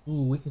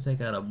 Ooh, we can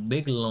take out a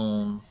big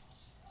loan.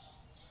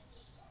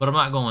 But I'm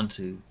not going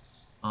to.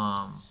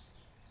 We're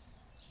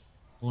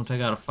going to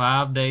take out a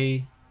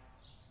 5-day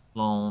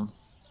loan.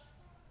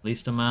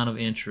 Least amount of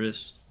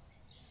interest.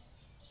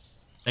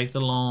 Take the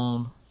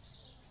loan.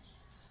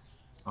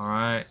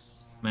 Alright.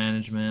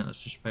 Management.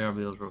 Let's just pay our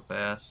bills real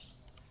fast.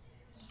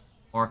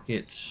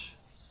 Market.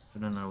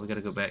 No, we got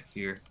to go back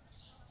here.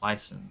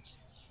 License.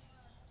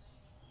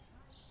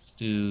 Let's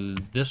do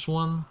this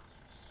one.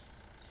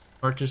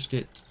 Purchased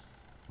it.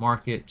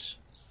 Market.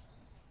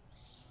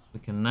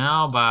 We can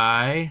now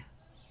buy.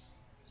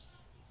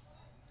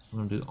 I'm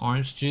going to do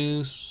orange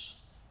juice.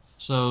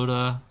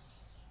 Soda.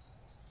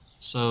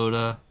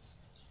 Soda.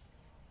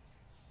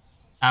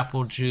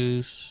 Apple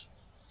juice.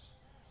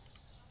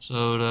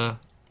 Soda.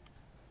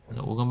 We're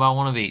going to buy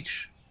one of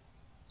each.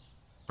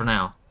 For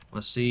now.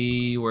 Let's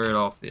see where it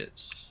all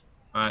fits.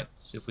 Alright,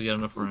 see if we got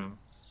enough room.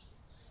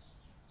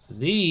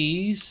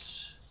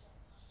 These.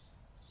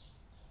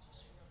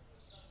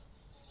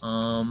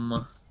 Oh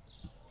no.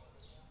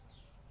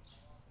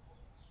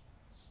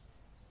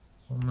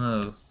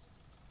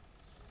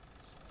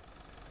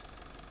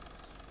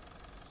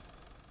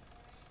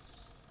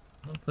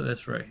 I'm gonna put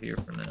this right here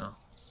for now.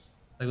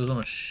 That goes on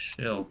a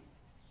shelf.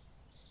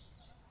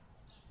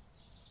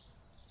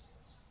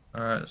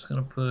 Alright, it's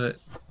gonna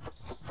put,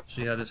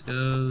 see how this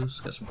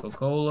goes. Got some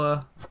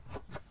Coca-Cola.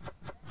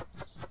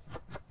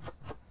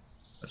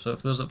 So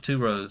it fills up 2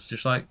 rows,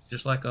 just like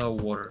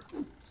water.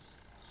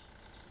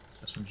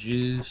 Got some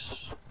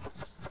juice.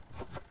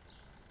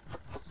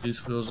 Juice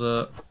fills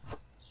up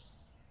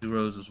 2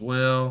 rows as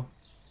well.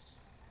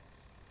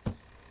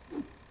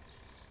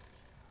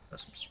 Got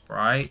some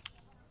Sprite.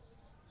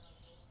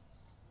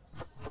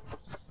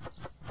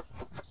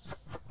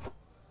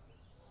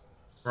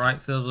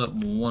 Sprite fills up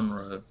 1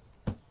 row.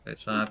 Okay,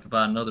 so I have to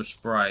buy another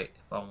Sprite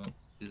if I want to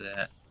do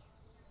that.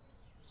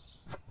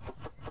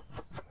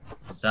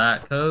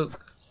 Diet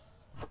Coke.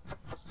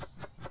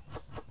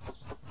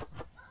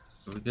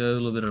 There we go, a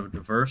little bit of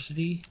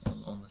diversity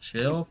on the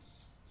shelf.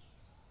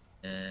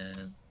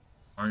 And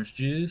orange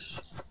juice.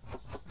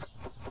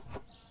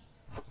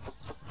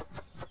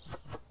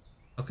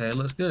 Okay,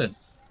 looks good.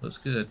 Looks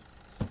good.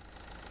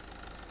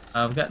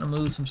 I've got to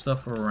move some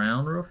stuff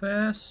around real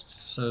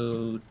fast.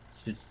 So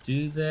to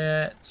do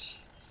that,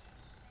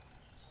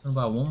 I'm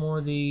gonna buy 1 more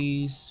of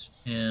these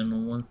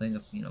and 1 thing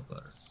of peanut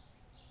butter.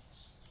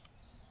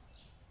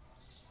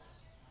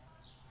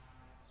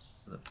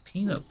 The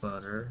peanut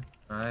butter,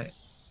 right?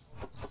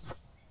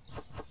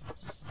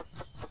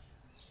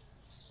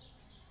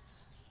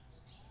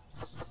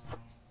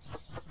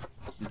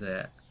 Do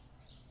that.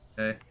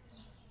 Okay.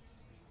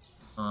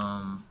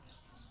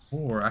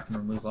 Or I can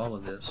remove all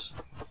of this.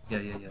 Yeah,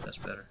 that's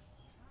better.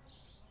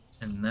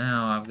 And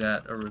now I've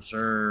got a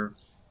reserve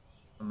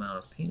amount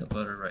of peanut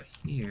butter right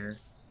here.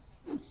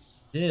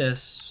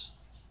 This,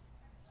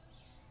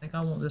 I think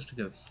I want this to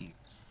go here.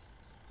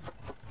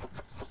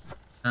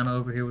 Kind of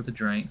over here with the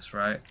drinks,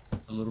 right?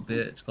 A little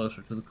bit, it's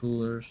closer to the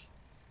coolers.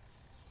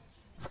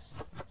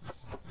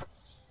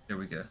 There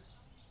we go.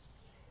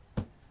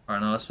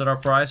 Alright, now let's set our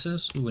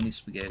prices. Ooh, we need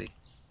spaghetti.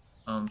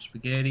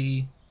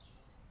 Spaghetti.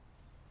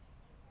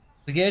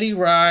 Spaghetti,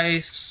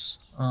 rice.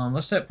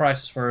 Let's set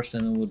prices first,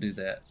 and then we'll do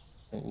that.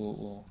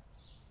 So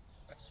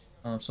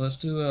let's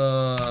do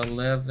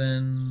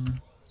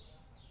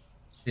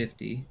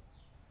 11.50.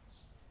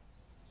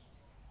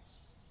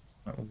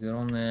 All right, we're good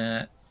on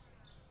that.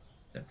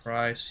 That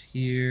price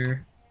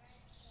here.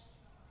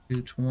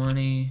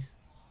 220.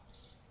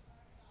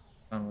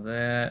 Fine with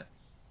that.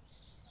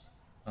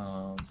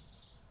 $3.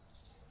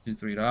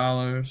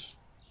 $3.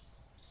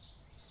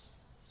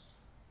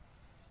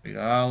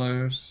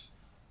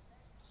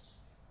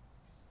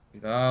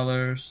 $3.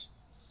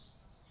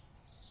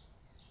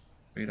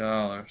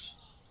 $3.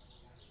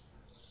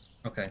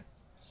 Okay.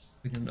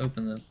 We can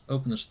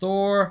open the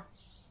store.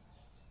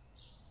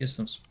 Get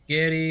some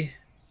spaghetti.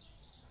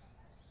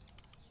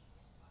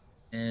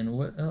 And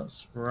what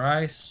else?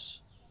 Rice.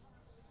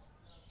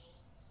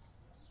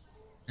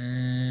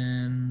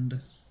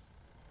 And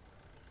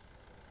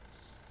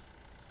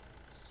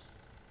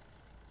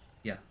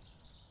yeah.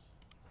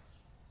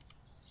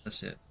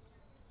 That's it.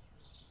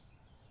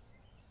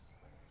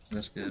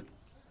 That's good.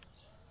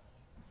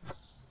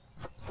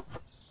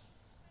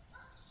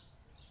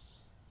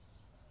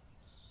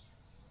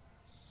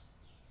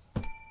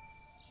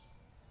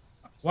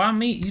 Why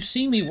me? You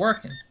see me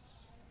working.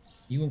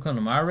 You gonna come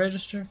to my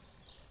register?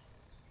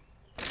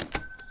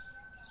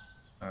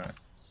 Alright.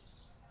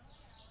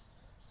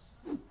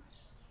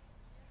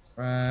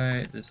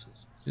 Right, this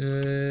is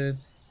good.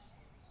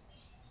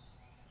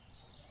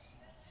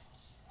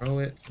 Throw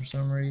it for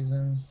some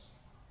reason.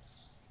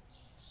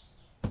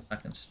 I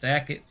can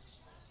stack it.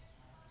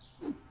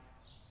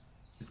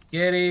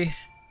 Spaghetti. How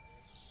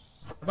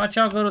about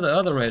y'all go to the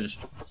other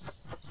register?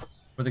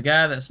 Where the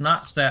guy that's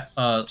not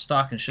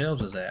stocking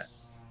shelves is at.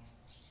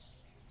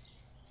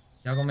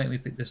 Y'all gonna make me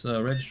pick this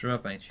register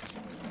up, ain't you?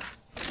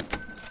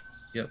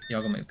 Yep,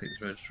 y'all gonna make me pick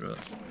this register up.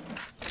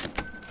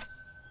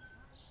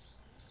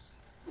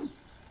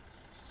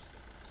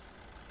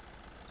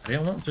 I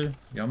didn't want to.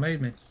 Y'all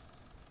made me.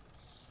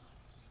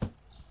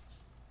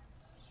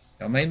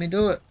 Y'all made me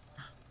do it.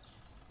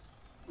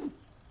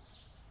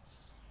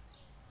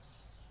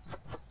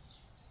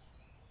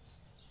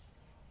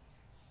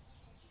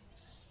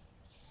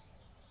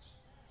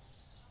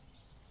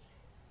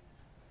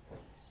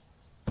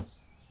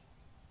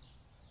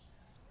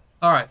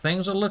 Alright,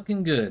 things are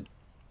looking good.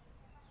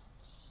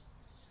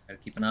 Gotta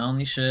keep an eye on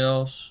these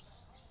shelves.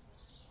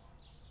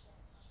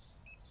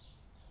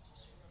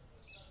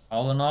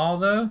 All in all,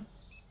 though,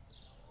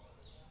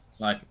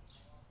 like it.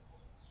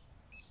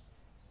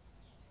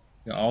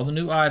 Got all the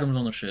new items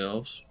on the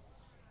shelves.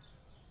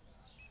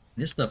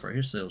 This stuff right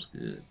here sells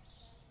good.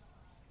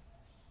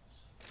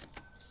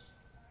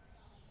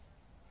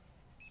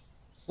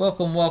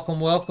 Welcome, welcome,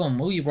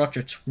 welcome. Oh, you brought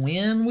your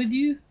twin with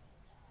you?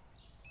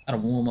 Gotta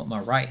warm up my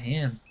right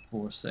hand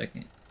for a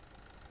second.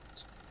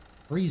 It's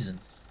freezing.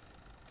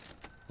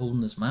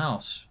 Holding this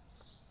mouse.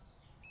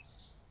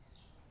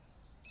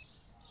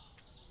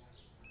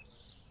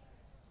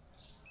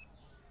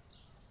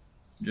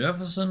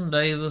 Jefferson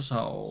Davis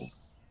Hog.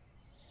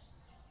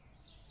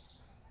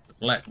 The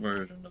black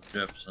version of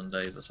Jefferson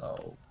Davis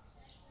Hog.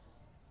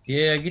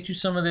 Yeah, get you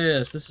some of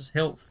this. This is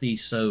healthy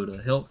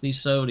soda. Healthy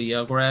soda.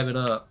 Y'all grab it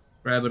up.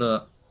 Grab it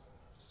up.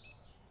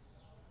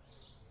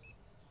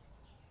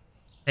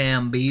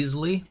 Pam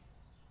Beasley.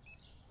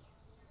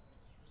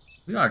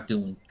 We are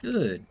doing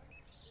good.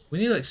 We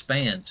need to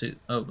expand too.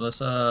 Oh, let's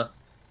go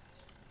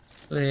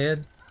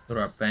ahead. Go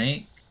to our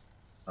bank.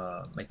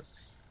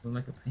 We'll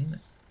make a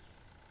payment.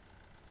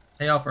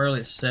 Pay off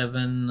early at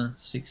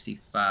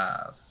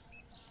 $765.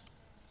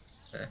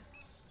 Okay.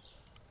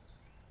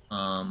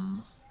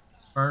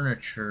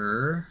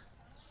 Furniture.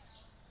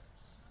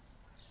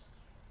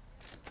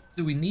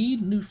 Do we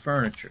need new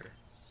furniture?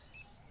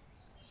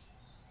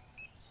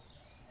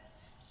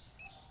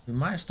 We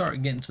might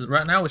start getting to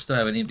right now. We still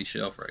have an empty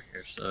shelf right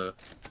here, so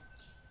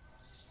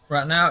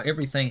right now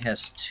everything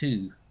has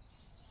two.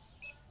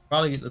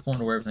 Probably get to the point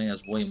where everything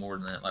has way more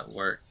than that, like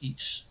where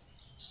each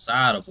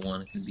side of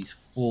one can be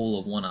full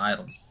of one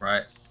item,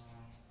 right?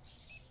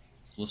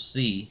 We'll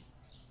see,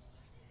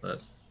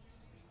 but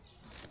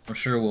I'm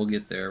sure we'll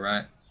get there,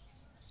 right?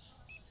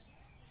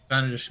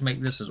 Trying to just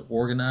make this as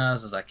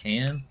organized as I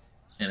can,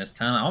 and it's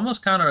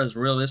almost as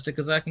realistic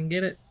as I can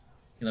get it.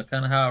 You know,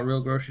 kind of how a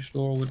real grocery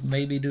store would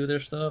maybe do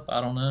their stuff.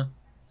 I don't know.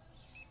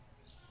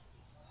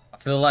 I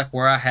feel like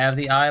where I have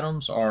the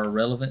items are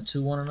relevant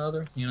to one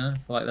another. You know, I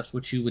feel like that's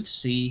what you would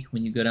see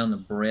when you go down the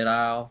bread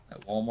aisle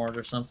at Walmart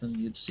or something.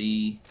 You'd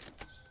see,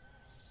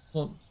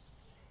 well,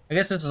 I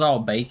guess this is all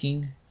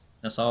baking.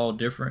 That's all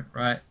different,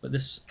 right? But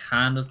this is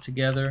kind of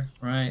together,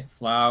 right?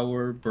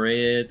 Flour,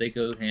 bread, they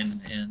go hand in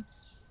hand.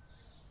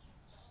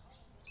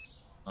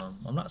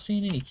 I'm not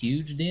seeing any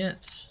huge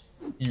dents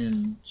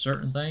in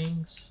certain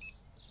things.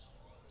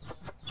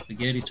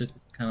 Spaghetti took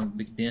kind of a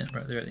big dent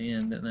right there at the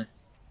end, didn't they?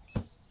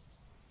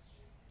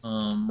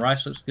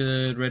 Rice looks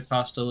good. Red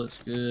pasta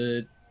looks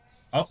good.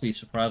 Coffee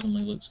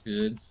surprisingly looks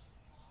good.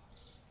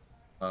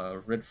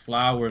 Red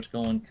flour is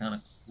going kind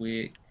of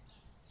quick.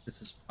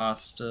 This is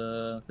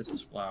pasta. This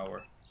is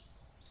flour.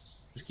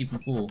 Just keep them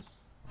full.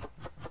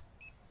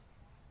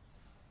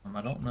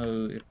 I don't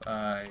know if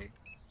I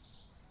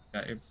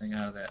got everything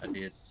out of that. I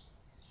did.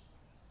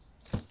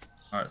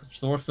 Alright, the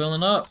store's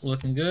filling up.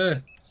 Looking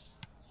good.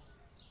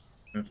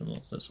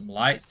 Put some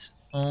lights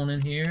on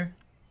in here.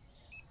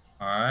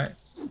 Alright.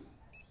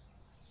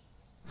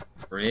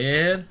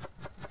 Bread.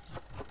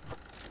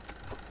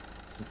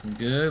 Looking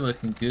good,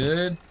 looking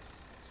good.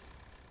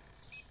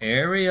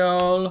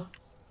 Ariel.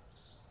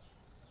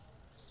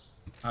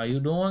 How you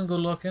doing? Good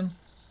looking.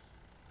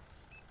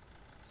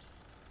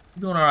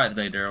 You're doing alright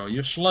today, Daryl.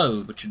 You're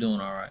slow, but you're doing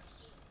alright.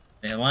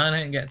 The line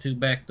ain't got too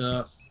backed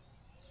up.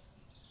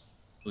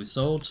 We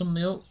sold some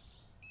milk.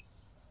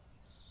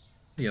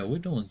 Yeah, we're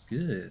doing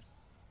good.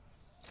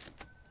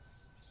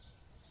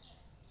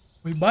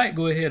 We might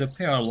go ahead and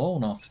pay our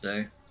loan off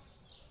today.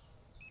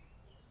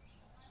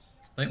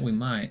 I think we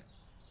might.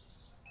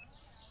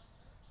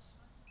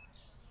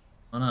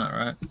 Why not,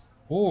 right?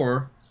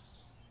 Or,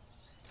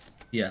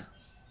 yeah,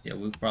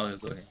 we'll probably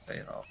go ahead and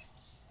pay it off.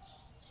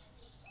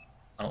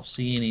 I don't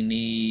see any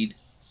need.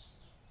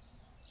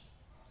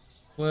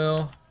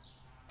 Well,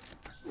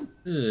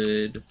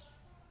 could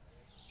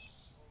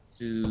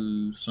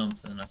do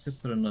something. I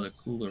could put another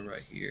cooler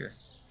right here.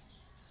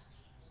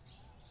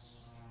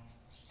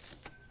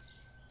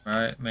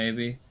 Right,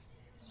 maybe.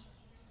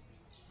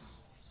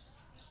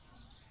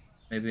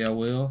 Maybe I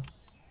will.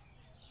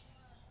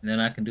 And then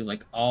I can do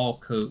like all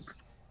Coke.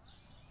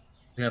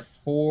 We have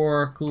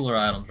 4 cooler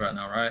items right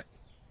now, right?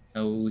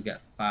 No, we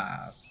got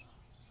 5.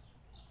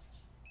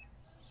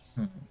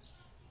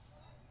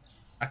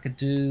 I could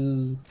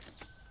do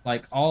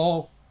like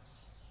all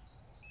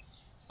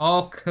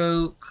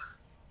Coke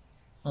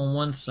on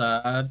one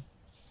side.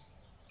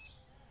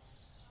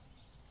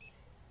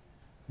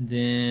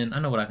 Then I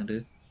know what I can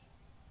do.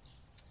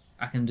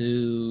 I can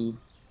do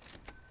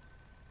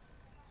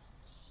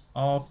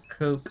all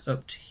Coke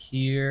up to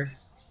here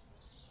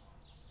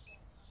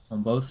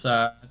on both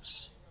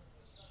sides.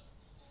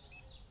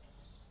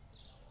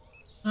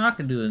 No, I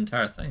can do the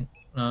entire thing.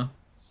 No,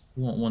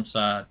 we want one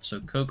side. So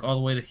Coke all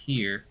the way to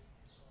here.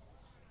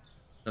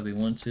 That'll be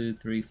 1, 2,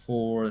 3,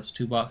 4. That's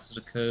 2 boxes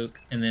of Coke,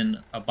 and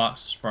then a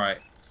box of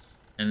Sprite,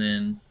 and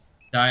then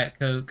Diet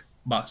Coke,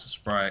 box of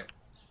Sprite,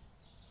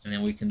 and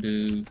then we can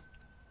do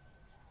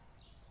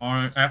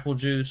orange apple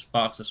juice,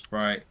 box of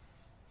Sprite,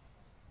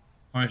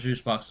 orange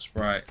juice, box of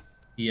Sprite.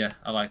 Yeah,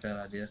 I like that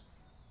idea.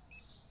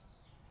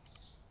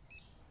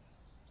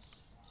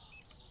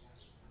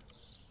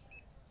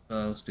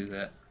 So let's do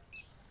that.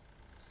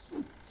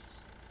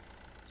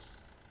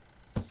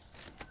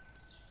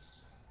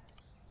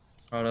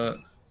 Product.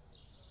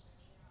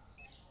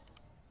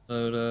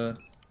 Soda.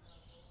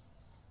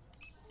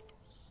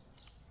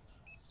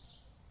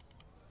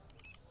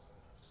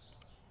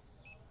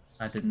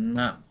 I did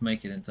not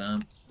make it in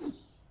time.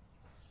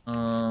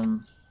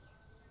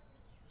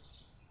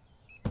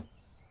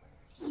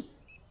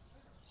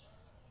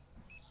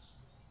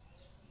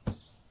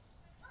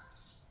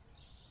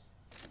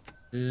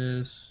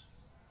 This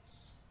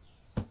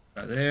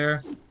right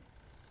there.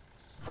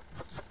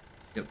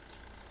 Yep.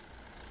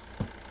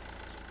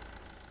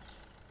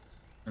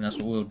 And that's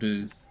what we'll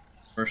do.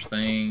 First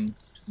thing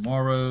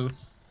tomorrow,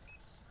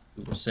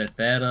 we will set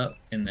that up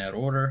in that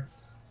order.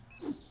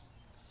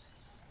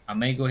 I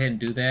may go ahead and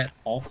do that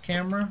off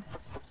camera.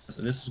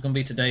 So this is going to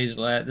be today's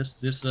last.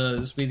 This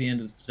will be the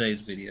end of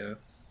today's video.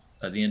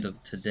 The end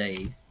of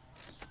today,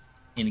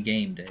 in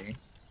game day.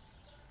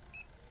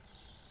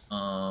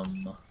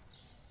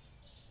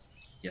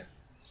 Yeah.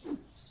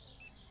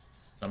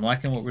 I'm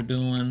liking what we're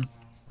doing.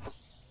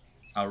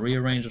 I'll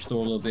rearrange the store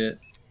a little bit.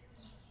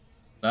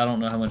 But I don't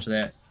know how much of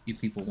that you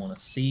people want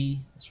to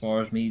see as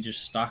far as me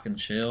just stocking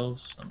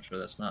shelves. I'm sure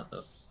that's not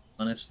the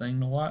funnest thing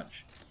to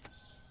watch.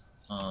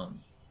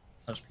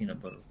 How's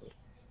peanut butter look?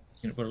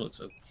 Peanut butter looks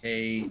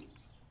okay.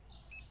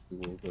 We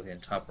will go ahead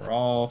and top her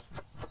off.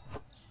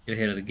 Get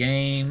ahead of the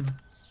game.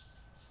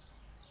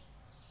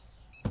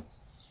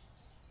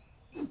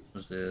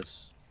 What's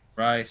this?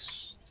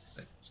 Rice.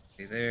 That can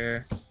stay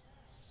there.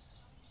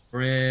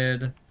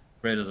 Bread.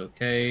 Bread is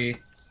okay.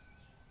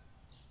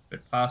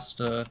 Bread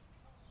pasta.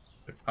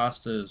 Bread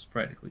pasta is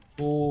practically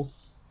full.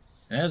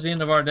 And that's the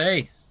end of our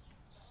day.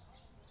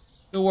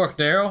 Good work,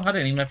 Daryl. I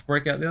didn't even have to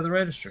break out the other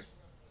register.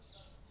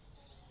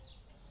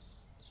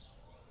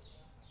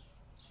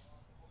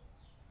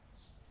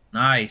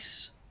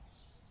 Nice.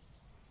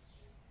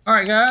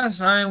 Alright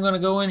guys, I am going to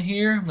go in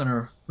here. I'm going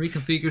to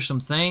reconfigure some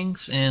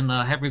things and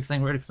have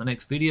everything ready for the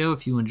next video.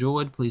 If you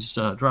enjoyed, please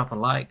drop a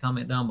like,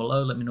 comment down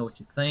below. Let me know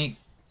what you think.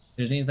 If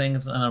there's anything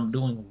that I'm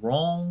doing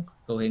wrong,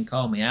 go ahead and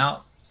call me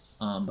out.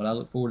 But I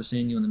look forward to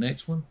seeing you in the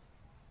next one.